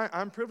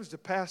I'm privileged to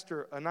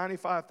pastor a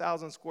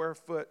 95,000 square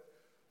foot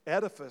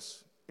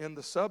edifice in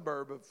the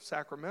suburb of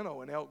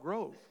Sacramento in Elk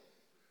Grove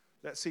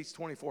that seats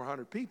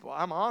 2,400 people.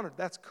 I'm honored.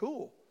 That's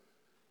cool.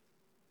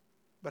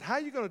 But how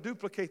are you going to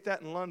duplicate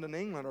that in London,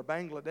 England, or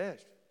Bangladesh?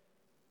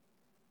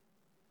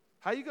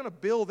 How are you going to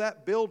build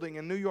that building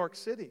in New York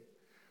City?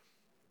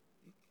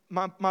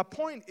 My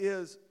point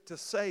is to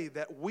say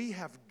that we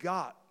have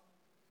got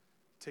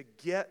to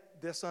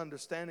get this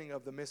understanding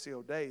of the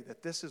Missio Dei,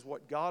 that this is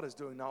what God is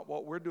doing, not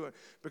what we're doing.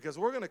 Because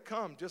we're going to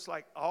come, just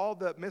like all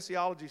the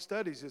missiology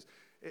studies is,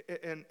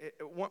 and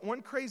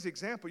one crazy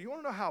example, you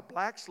want to know how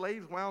black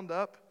slaves wound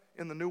up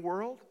in the New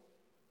World?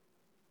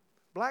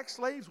 Black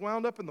slaves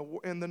wound up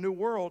in the New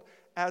World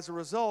as a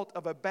result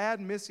of a bad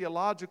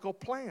missiological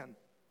plan.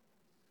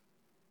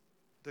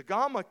 Da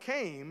Gama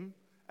came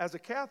as a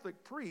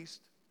Catholic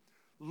priest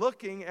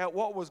looking at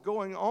what was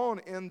going on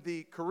in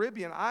the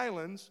Caribbean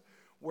islands,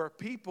 where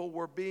people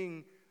were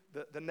being,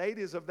 the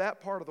natives of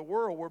that part of the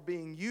world were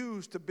being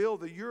used to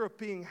build the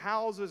European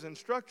houses and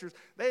structures.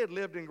 They had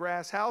lived in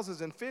grass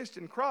houses and fished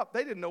and cropped.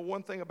 They didn't know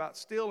one thing about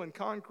steel and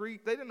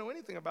concrete. They didn't know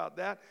anything about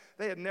that.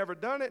 They had never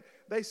done it.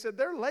 They said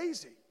they're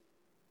lazy.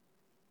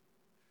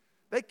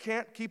 They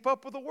can't keep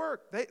up with the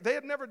work. They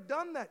had never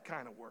done that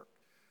kind of work.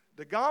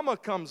 Da Gama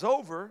comes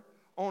over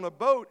on a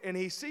boat, and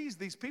he sees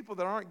these people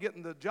that aren't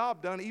getting the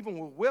job done, even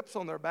with whips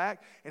on their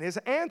back, and his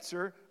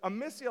answer, a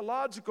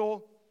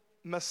missiological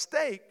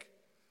mistake,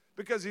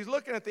 because he's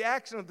looking at the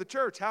action of the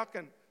church. How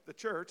can the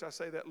church, I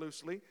say that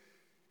loosely,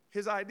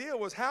 his idea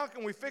was, how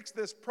can we fix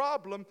this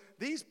problem?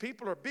 These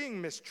people are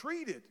being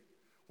mistreated.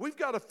 We've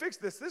got to fix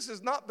this. This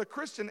is not the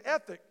Christian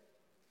ethic.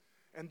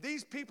 And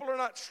these people are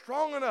not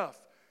strong enough.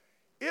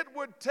 It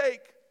would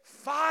take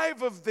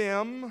 5 of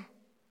them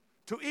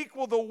to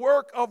equal the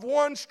work of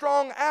one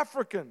strong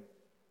African.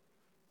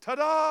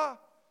 Ta-da!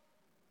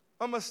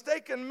 A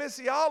mistaken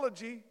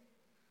missiology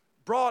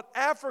brought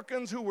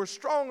Africans who were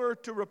stronger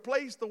to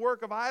replace the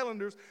work of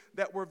islanders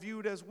that were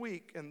viewed as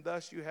weak, and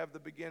thus you have the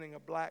beginning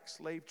of black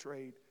slave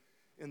trade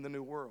in the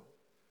New World.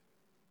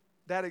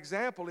 That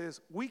example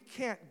is, we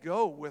can't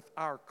go with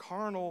our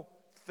carnal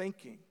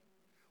thinking.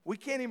 We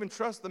can't even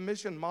trust the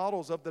mission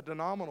models of the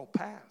denominational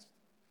past.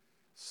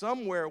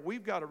 Somewhere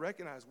we've got to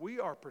recognize we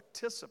are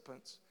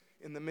participants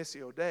in the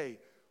Missio Dei.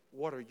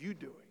 What are you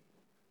doing?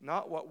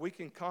 Not what we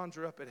can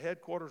conjure up at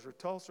headquarters or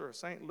Tulsa or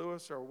St.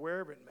 Louis or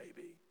wherever it may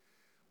be.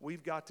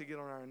 We've got to get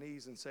on our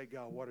knees and say,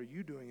 God, what are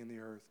you doing in the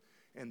earth?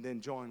 And then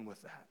join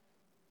with that.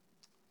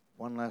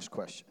 One last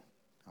question.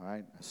 All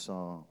right,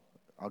 so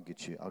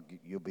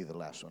you'll be the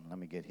last one. Let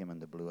me get him in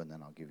the blue, and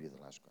then I'll give you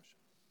the last question.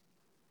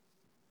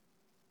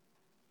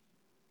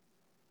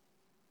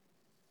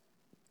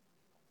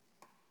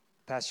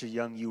 Pastor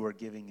Young, you were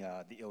giving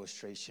the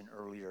illustration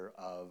earlier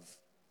of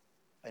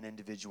an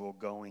individual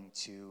going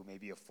to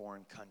maybe a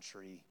foreign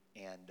country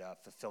and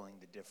fulfilling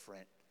the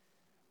different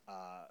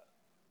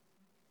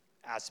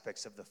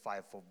aspects of the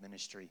fivefold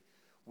ministry.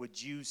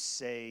 Would you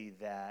say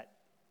that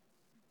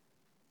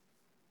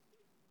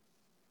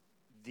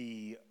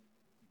the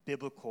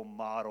biblical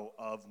model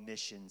of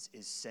missions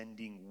is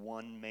sending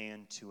one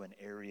man to an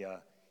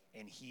area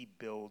and he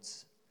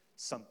builds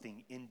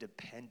something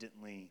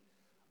independently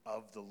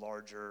of the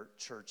larger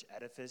church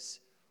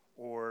edifice?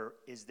 Or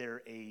is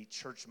there a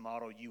church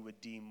model you would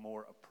deem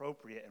more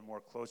appropriate and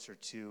more closer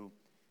to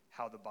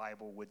how the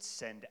Bible would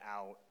send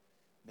out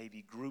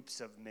maybe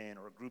groups of men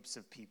or groups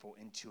of people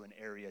into an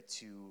area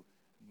to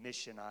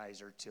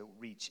missionize or to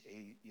reach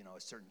a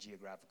certain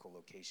geographical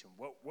location?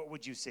 What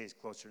would you say is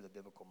closer to the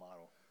biblical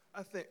model?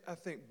 I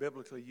think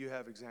biblically you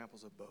have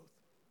examples of both.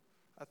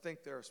 I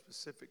think there are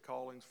specific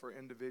callings for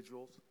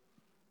individuals,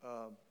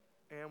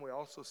 and we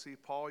also see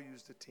Paul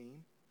used a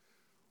team,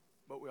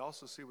 but we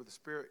also see where the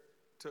Spirit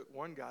took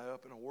one guy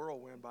up in a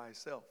whirlwind by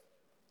himself.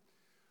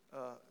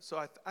 So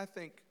I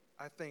think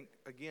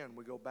again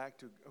we go back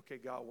to, okay,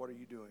 God, what are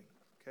you doing?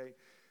 Okay,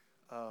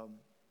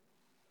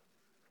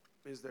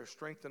 is there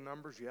strength in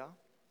numbers? Yeah.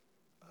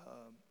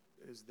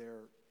 Is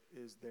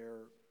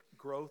there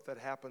growth that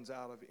happens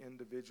out of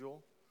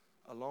individual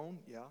alone?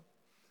 Yeah.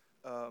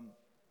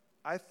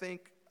 I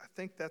think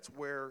that's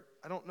where,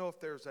 I don't know if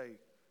there's a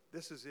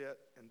this is it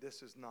and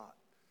this is not.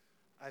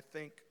 I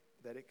think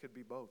that it could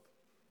be both,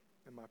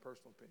 in my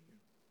personal opinion.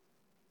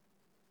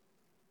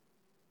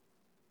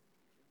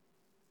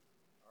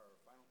 Our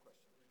final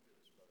question.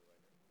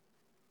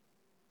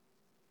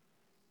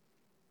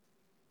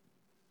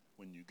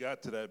 When you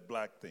got to that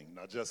black thing,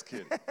 now just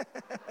kidding.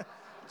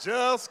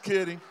 Just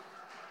kidding.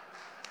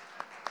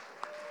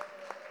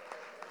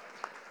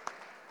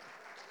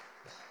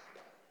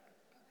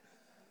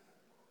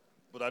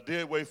 But I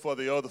did wait for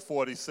the other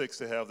 46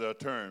 to have their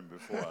turn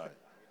before I.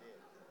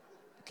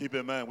 Keep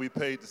in mind, we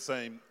paid the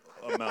same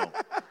amount.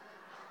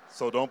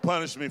 So don't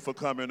punish me for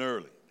coming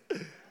early.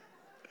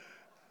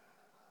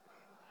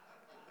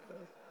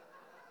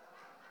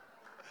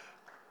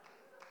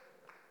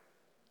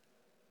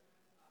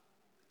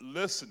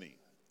 Listening,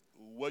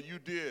 what you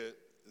did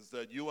is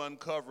that you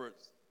uncovered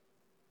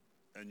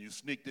and you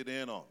sneaked it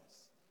in on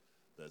us,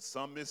 that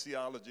some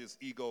missiology is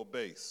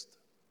ego-based.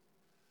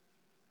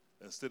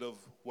 Instead of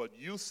what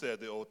you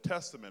said, the Old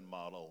Testament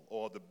model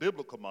or the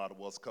biblical model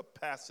was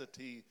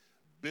capacity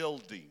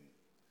building,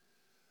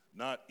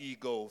 not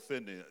ego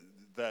offending.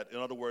 That, in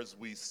other words,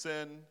 we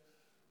send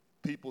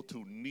people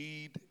to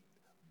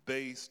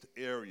need-based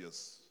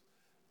areas,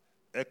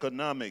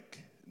 economic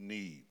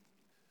need.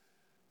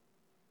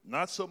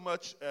 Not so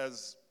much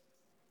as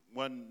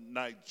one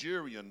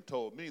Nigerian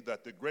told me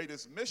that the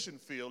greatest mission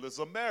field is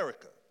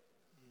America.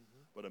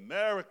 Mm-hmm. But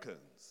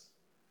Americans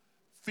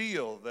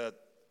feel that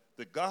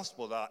the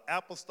gospel, our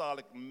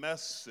apostolic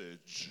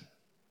message,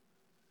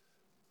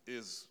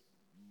 is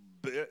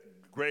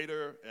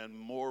greater and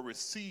more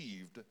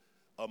received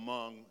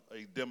among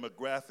a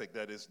demographic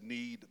that is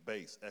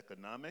need-based,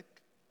 economic,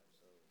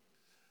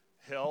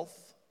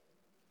 health,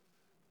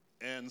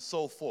 and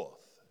so forth.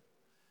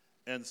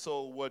 And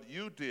so what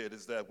you did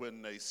is that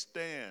when they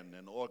stand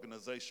in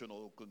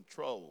organizational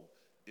control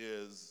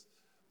is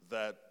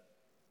that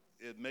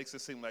it makes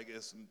it seem like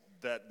it's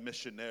that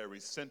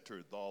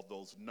missionary-centered, all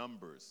those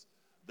numbers.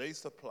 They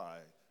supply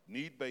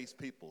need-based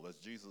people, as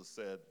Jesus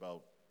said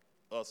about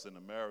us in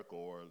America,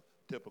 or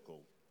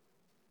typical.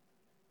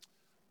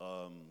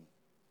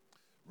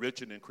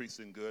 Rich and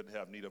increasing good,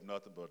 have need of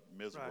nothing but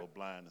miserable, right,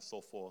 blind, and so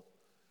forth,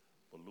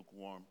 but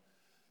lukewarm.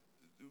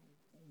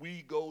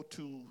 We go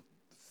to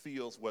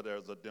fields where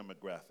there's a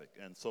demographic.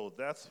 And so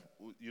that's,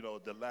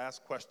 the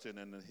last question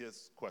and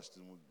his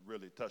question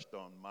really touched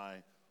on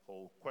my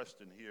whole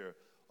question here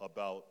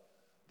about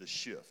the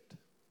shift.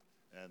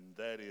 And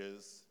that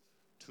is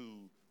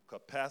to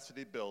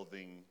capacity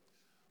building,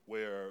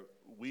 where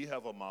we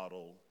have a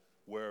model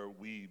where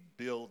we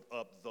build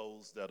up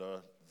those that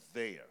are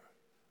there,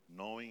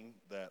 knowing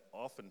that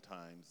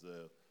oftentimes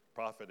the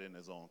prophet in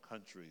his own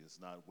country is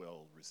not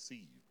well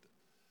received.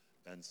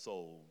 And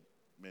so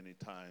many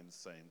times,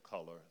 same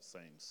color,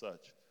 same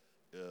such,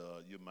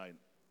 you might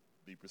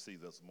be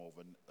perceived as more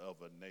of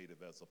a native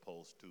as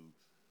opposed to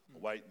a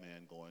white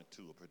man going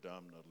to a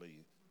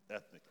predominantly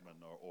ethnic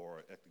or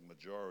ethnic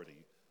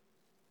majority,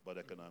 but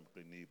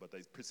economically need, but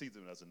they perceive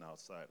them as an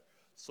outsider.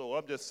 So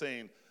I'm just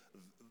saying,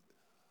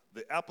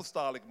 the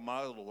apostolic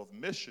model of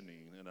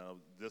missioning,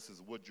 this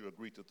is would you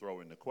agree to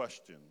throw in the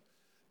question,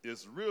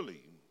 is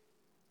really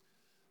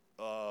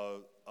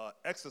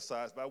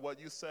exercised by what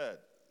you said,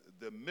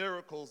 the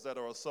miracles that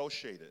are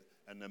associated.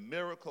 And the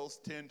miracles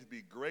tend to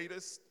be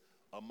greatest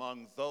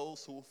among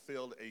those who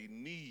feel a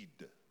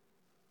need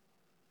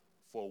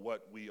for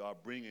what we are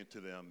bringing to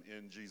them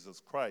in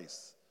Jesus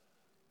Christ,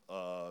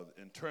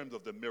 in terms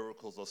of the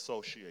miracles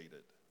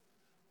associated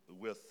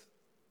with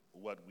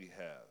what we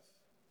have.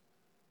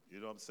 You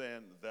know what I'm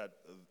saying?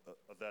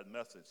 That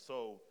message.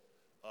 So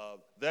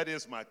that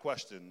is my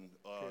question.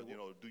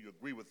 Do you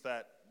agree with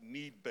that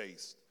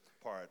need-based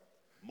part,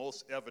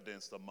 most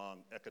evidenced among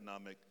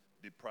economic,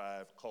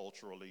 deprived,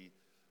 culturally,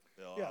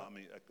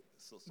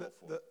 so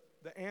forth?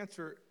 The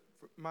answer,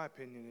 for my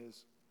opinion,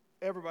 is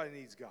everybody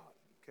needs God,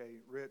 okay?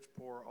 Rich,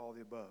 poor, all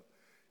the above.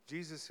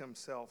 Jesus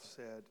himself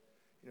said,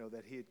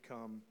 that he had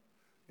come,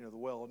 the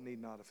well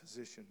need not a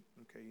physician,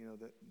 okay?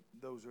 That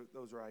those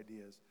are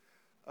ideas.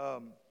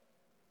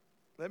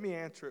 Let me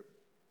answer it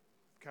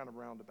kind of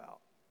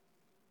roundabout.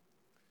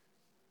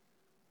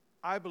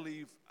 I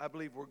believe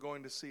we're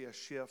going to see a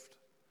shift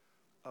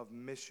of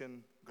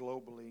mission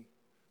globally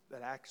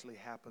that actually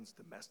happens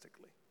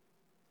domestically.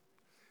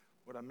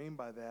 What I mean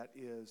by that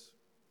is,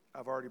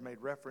 I've already made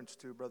reference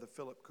to Brother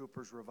Philip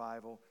Cooper's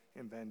revival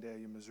in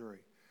Vandalia, Missouri.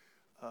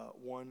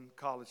 One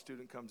college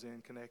student comes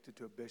in connected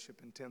to a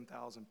bishop, and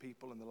 10,000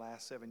 people in the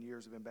last 7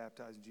 years have been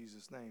baptized in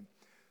Jesus' name.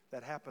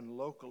 That happened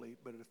locally,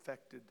 but it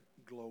affected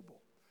global.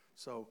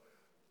 So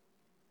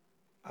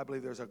I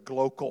believe there's a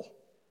global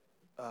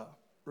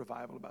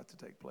revival about to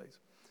take place.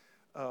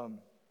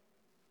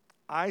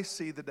 I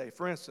see the day.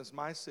 For instance,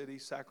 my city,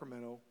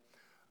 Sacramento,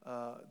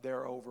 there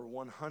are over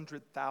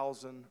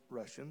 100,000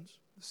 Russians.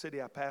 The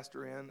city I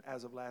pastor in,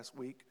 as of last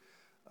week,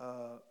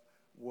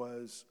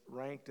 was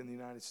ranked in the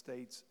United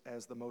States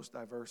as the most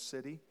diverse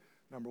city.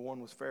 Number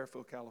 1 was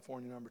Fairfield,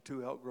 California. Number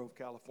 2, Elk Grove,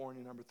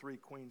 California. Number 3,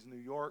 Queens, New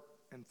York.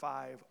 And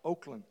 5,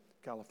 Oakland,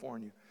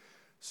 California.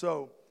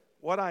 So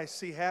what I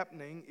see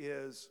happening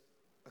is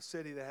a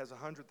city that has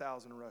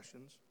 100,000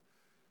 Russians.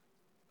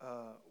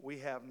 We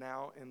have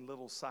now in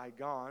Little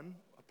Saigon,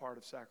 a part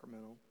of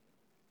Sacramento,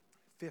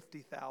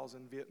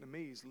 50,000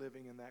 Vietnamese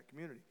living in that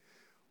community.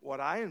 What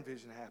I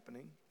envision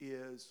happening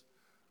is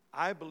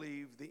I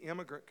believe the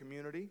immigrant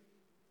community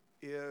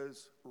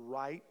is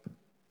ripe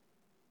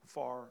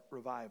for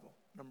revival.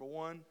 Number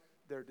 1,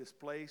 they're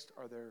displaced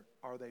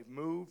or they've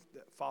moved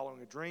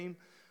following a dream.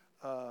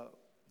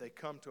 They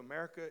come to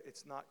America.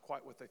 It's not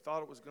quite what they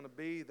thought it was going to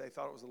be. They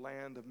thought it was a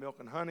land of milk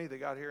and honey. They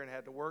got here and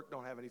had to work,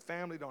 don't have any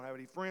family, don't have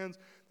any friends.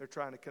 They're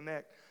trying to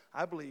connect.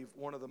 I believe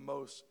one of the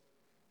most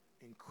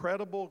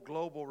incredible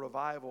global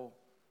revival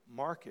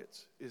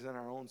markets is in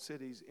our own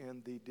cities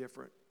in the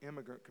different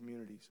immigrant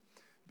communities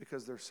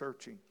because they're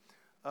searching.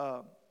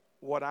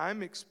 What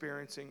I'm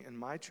experiencing in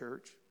my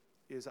church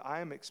is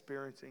I am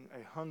experiencing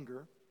a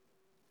hunger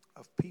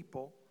of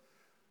people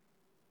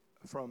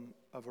from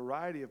a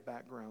variety of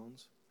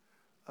backgrounds,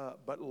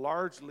 but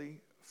largely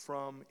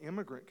from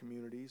immigrant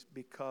communities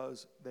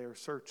because they're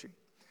searching.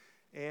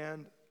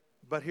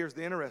 But here's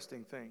the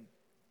interesting thing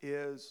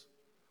is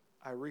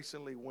I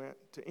recently went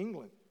to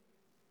England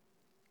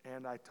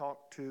and I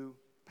talked to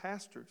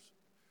pastors.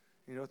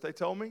 You know what they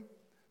told me?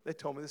 They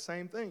told me the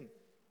same thing.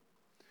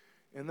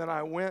 And then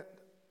I went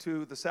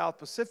to the South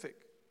Pacific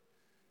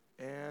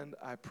and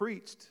I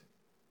preached.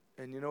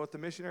 And you know what the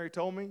missionary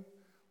told me?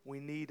 We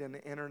need an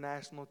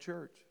international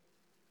church.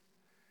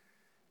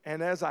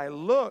 And as I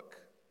look,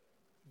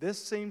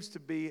 this seems to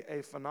be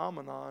a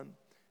phenomenon,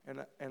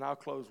 and I'll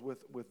close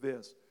with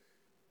this.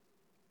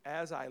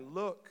 As I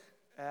look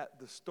at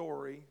the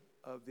story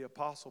of the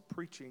apostle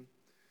preaching,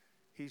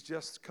 he's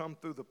just come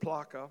through the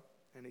Plaka,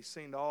 and he's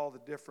seen all the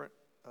different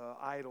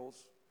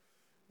idols,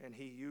 and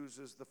he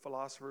uses the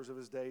philosophers of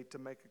his day to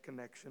make a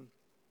connection.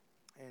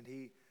 And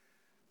he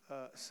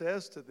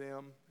says to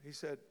them, he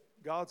said,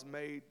 God's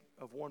made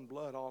of one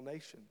blood all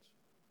nations.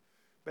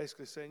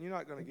 Basically saying, you're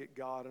not going to get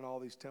God in all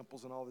these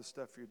temples and all this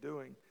stuff you're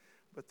doing.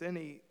 But then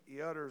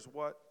he utters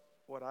what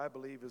I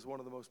believe is one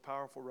of the most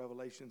powerful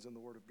revelations in the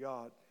Word of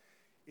God,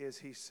 is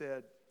he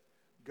said,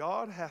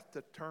 God hath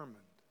determined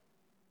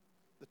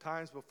the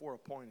times before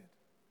appointed.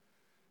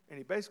 And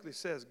he basically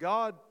says,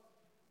 God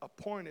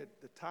appointed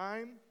the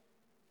time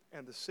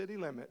and the city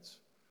limits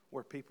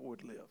where people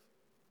would live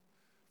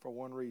for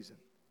one reason,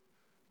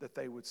 that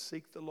they would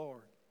seek the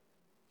Lord.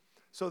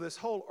 So this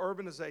whole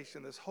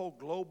urbanization, this whole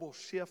global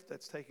shift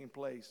that's taking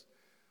place,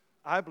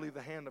 I believe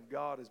the hand of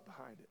God is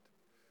behind it.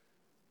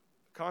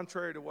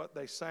 Contrary to what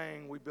they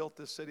sang, we built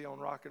this city on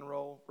rock and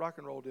roll. Rock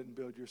and roll didn't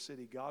build your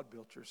city. God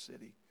built your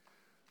city.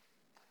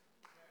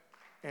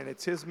 And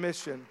it's his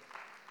mission.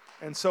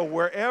 And so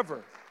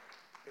wherever,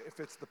 if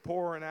it's the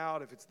pouring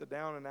out, if it's the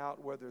down and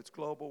out, whether it's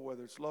global,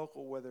 whether it's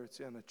local, whether it's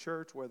in a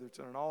church, whether it's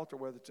in an altar,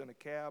 whether it's in a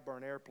cab or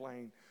an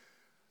airplane,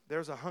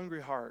 there's a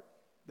hungry heart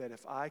that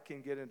if I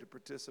can get into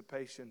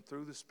participation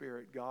through the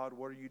Spirit, God,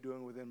 what are you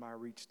doing within my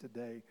reach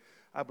today?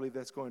 I believe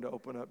that's going to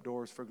open up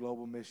doors for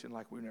global mission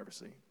like we've never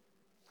seen.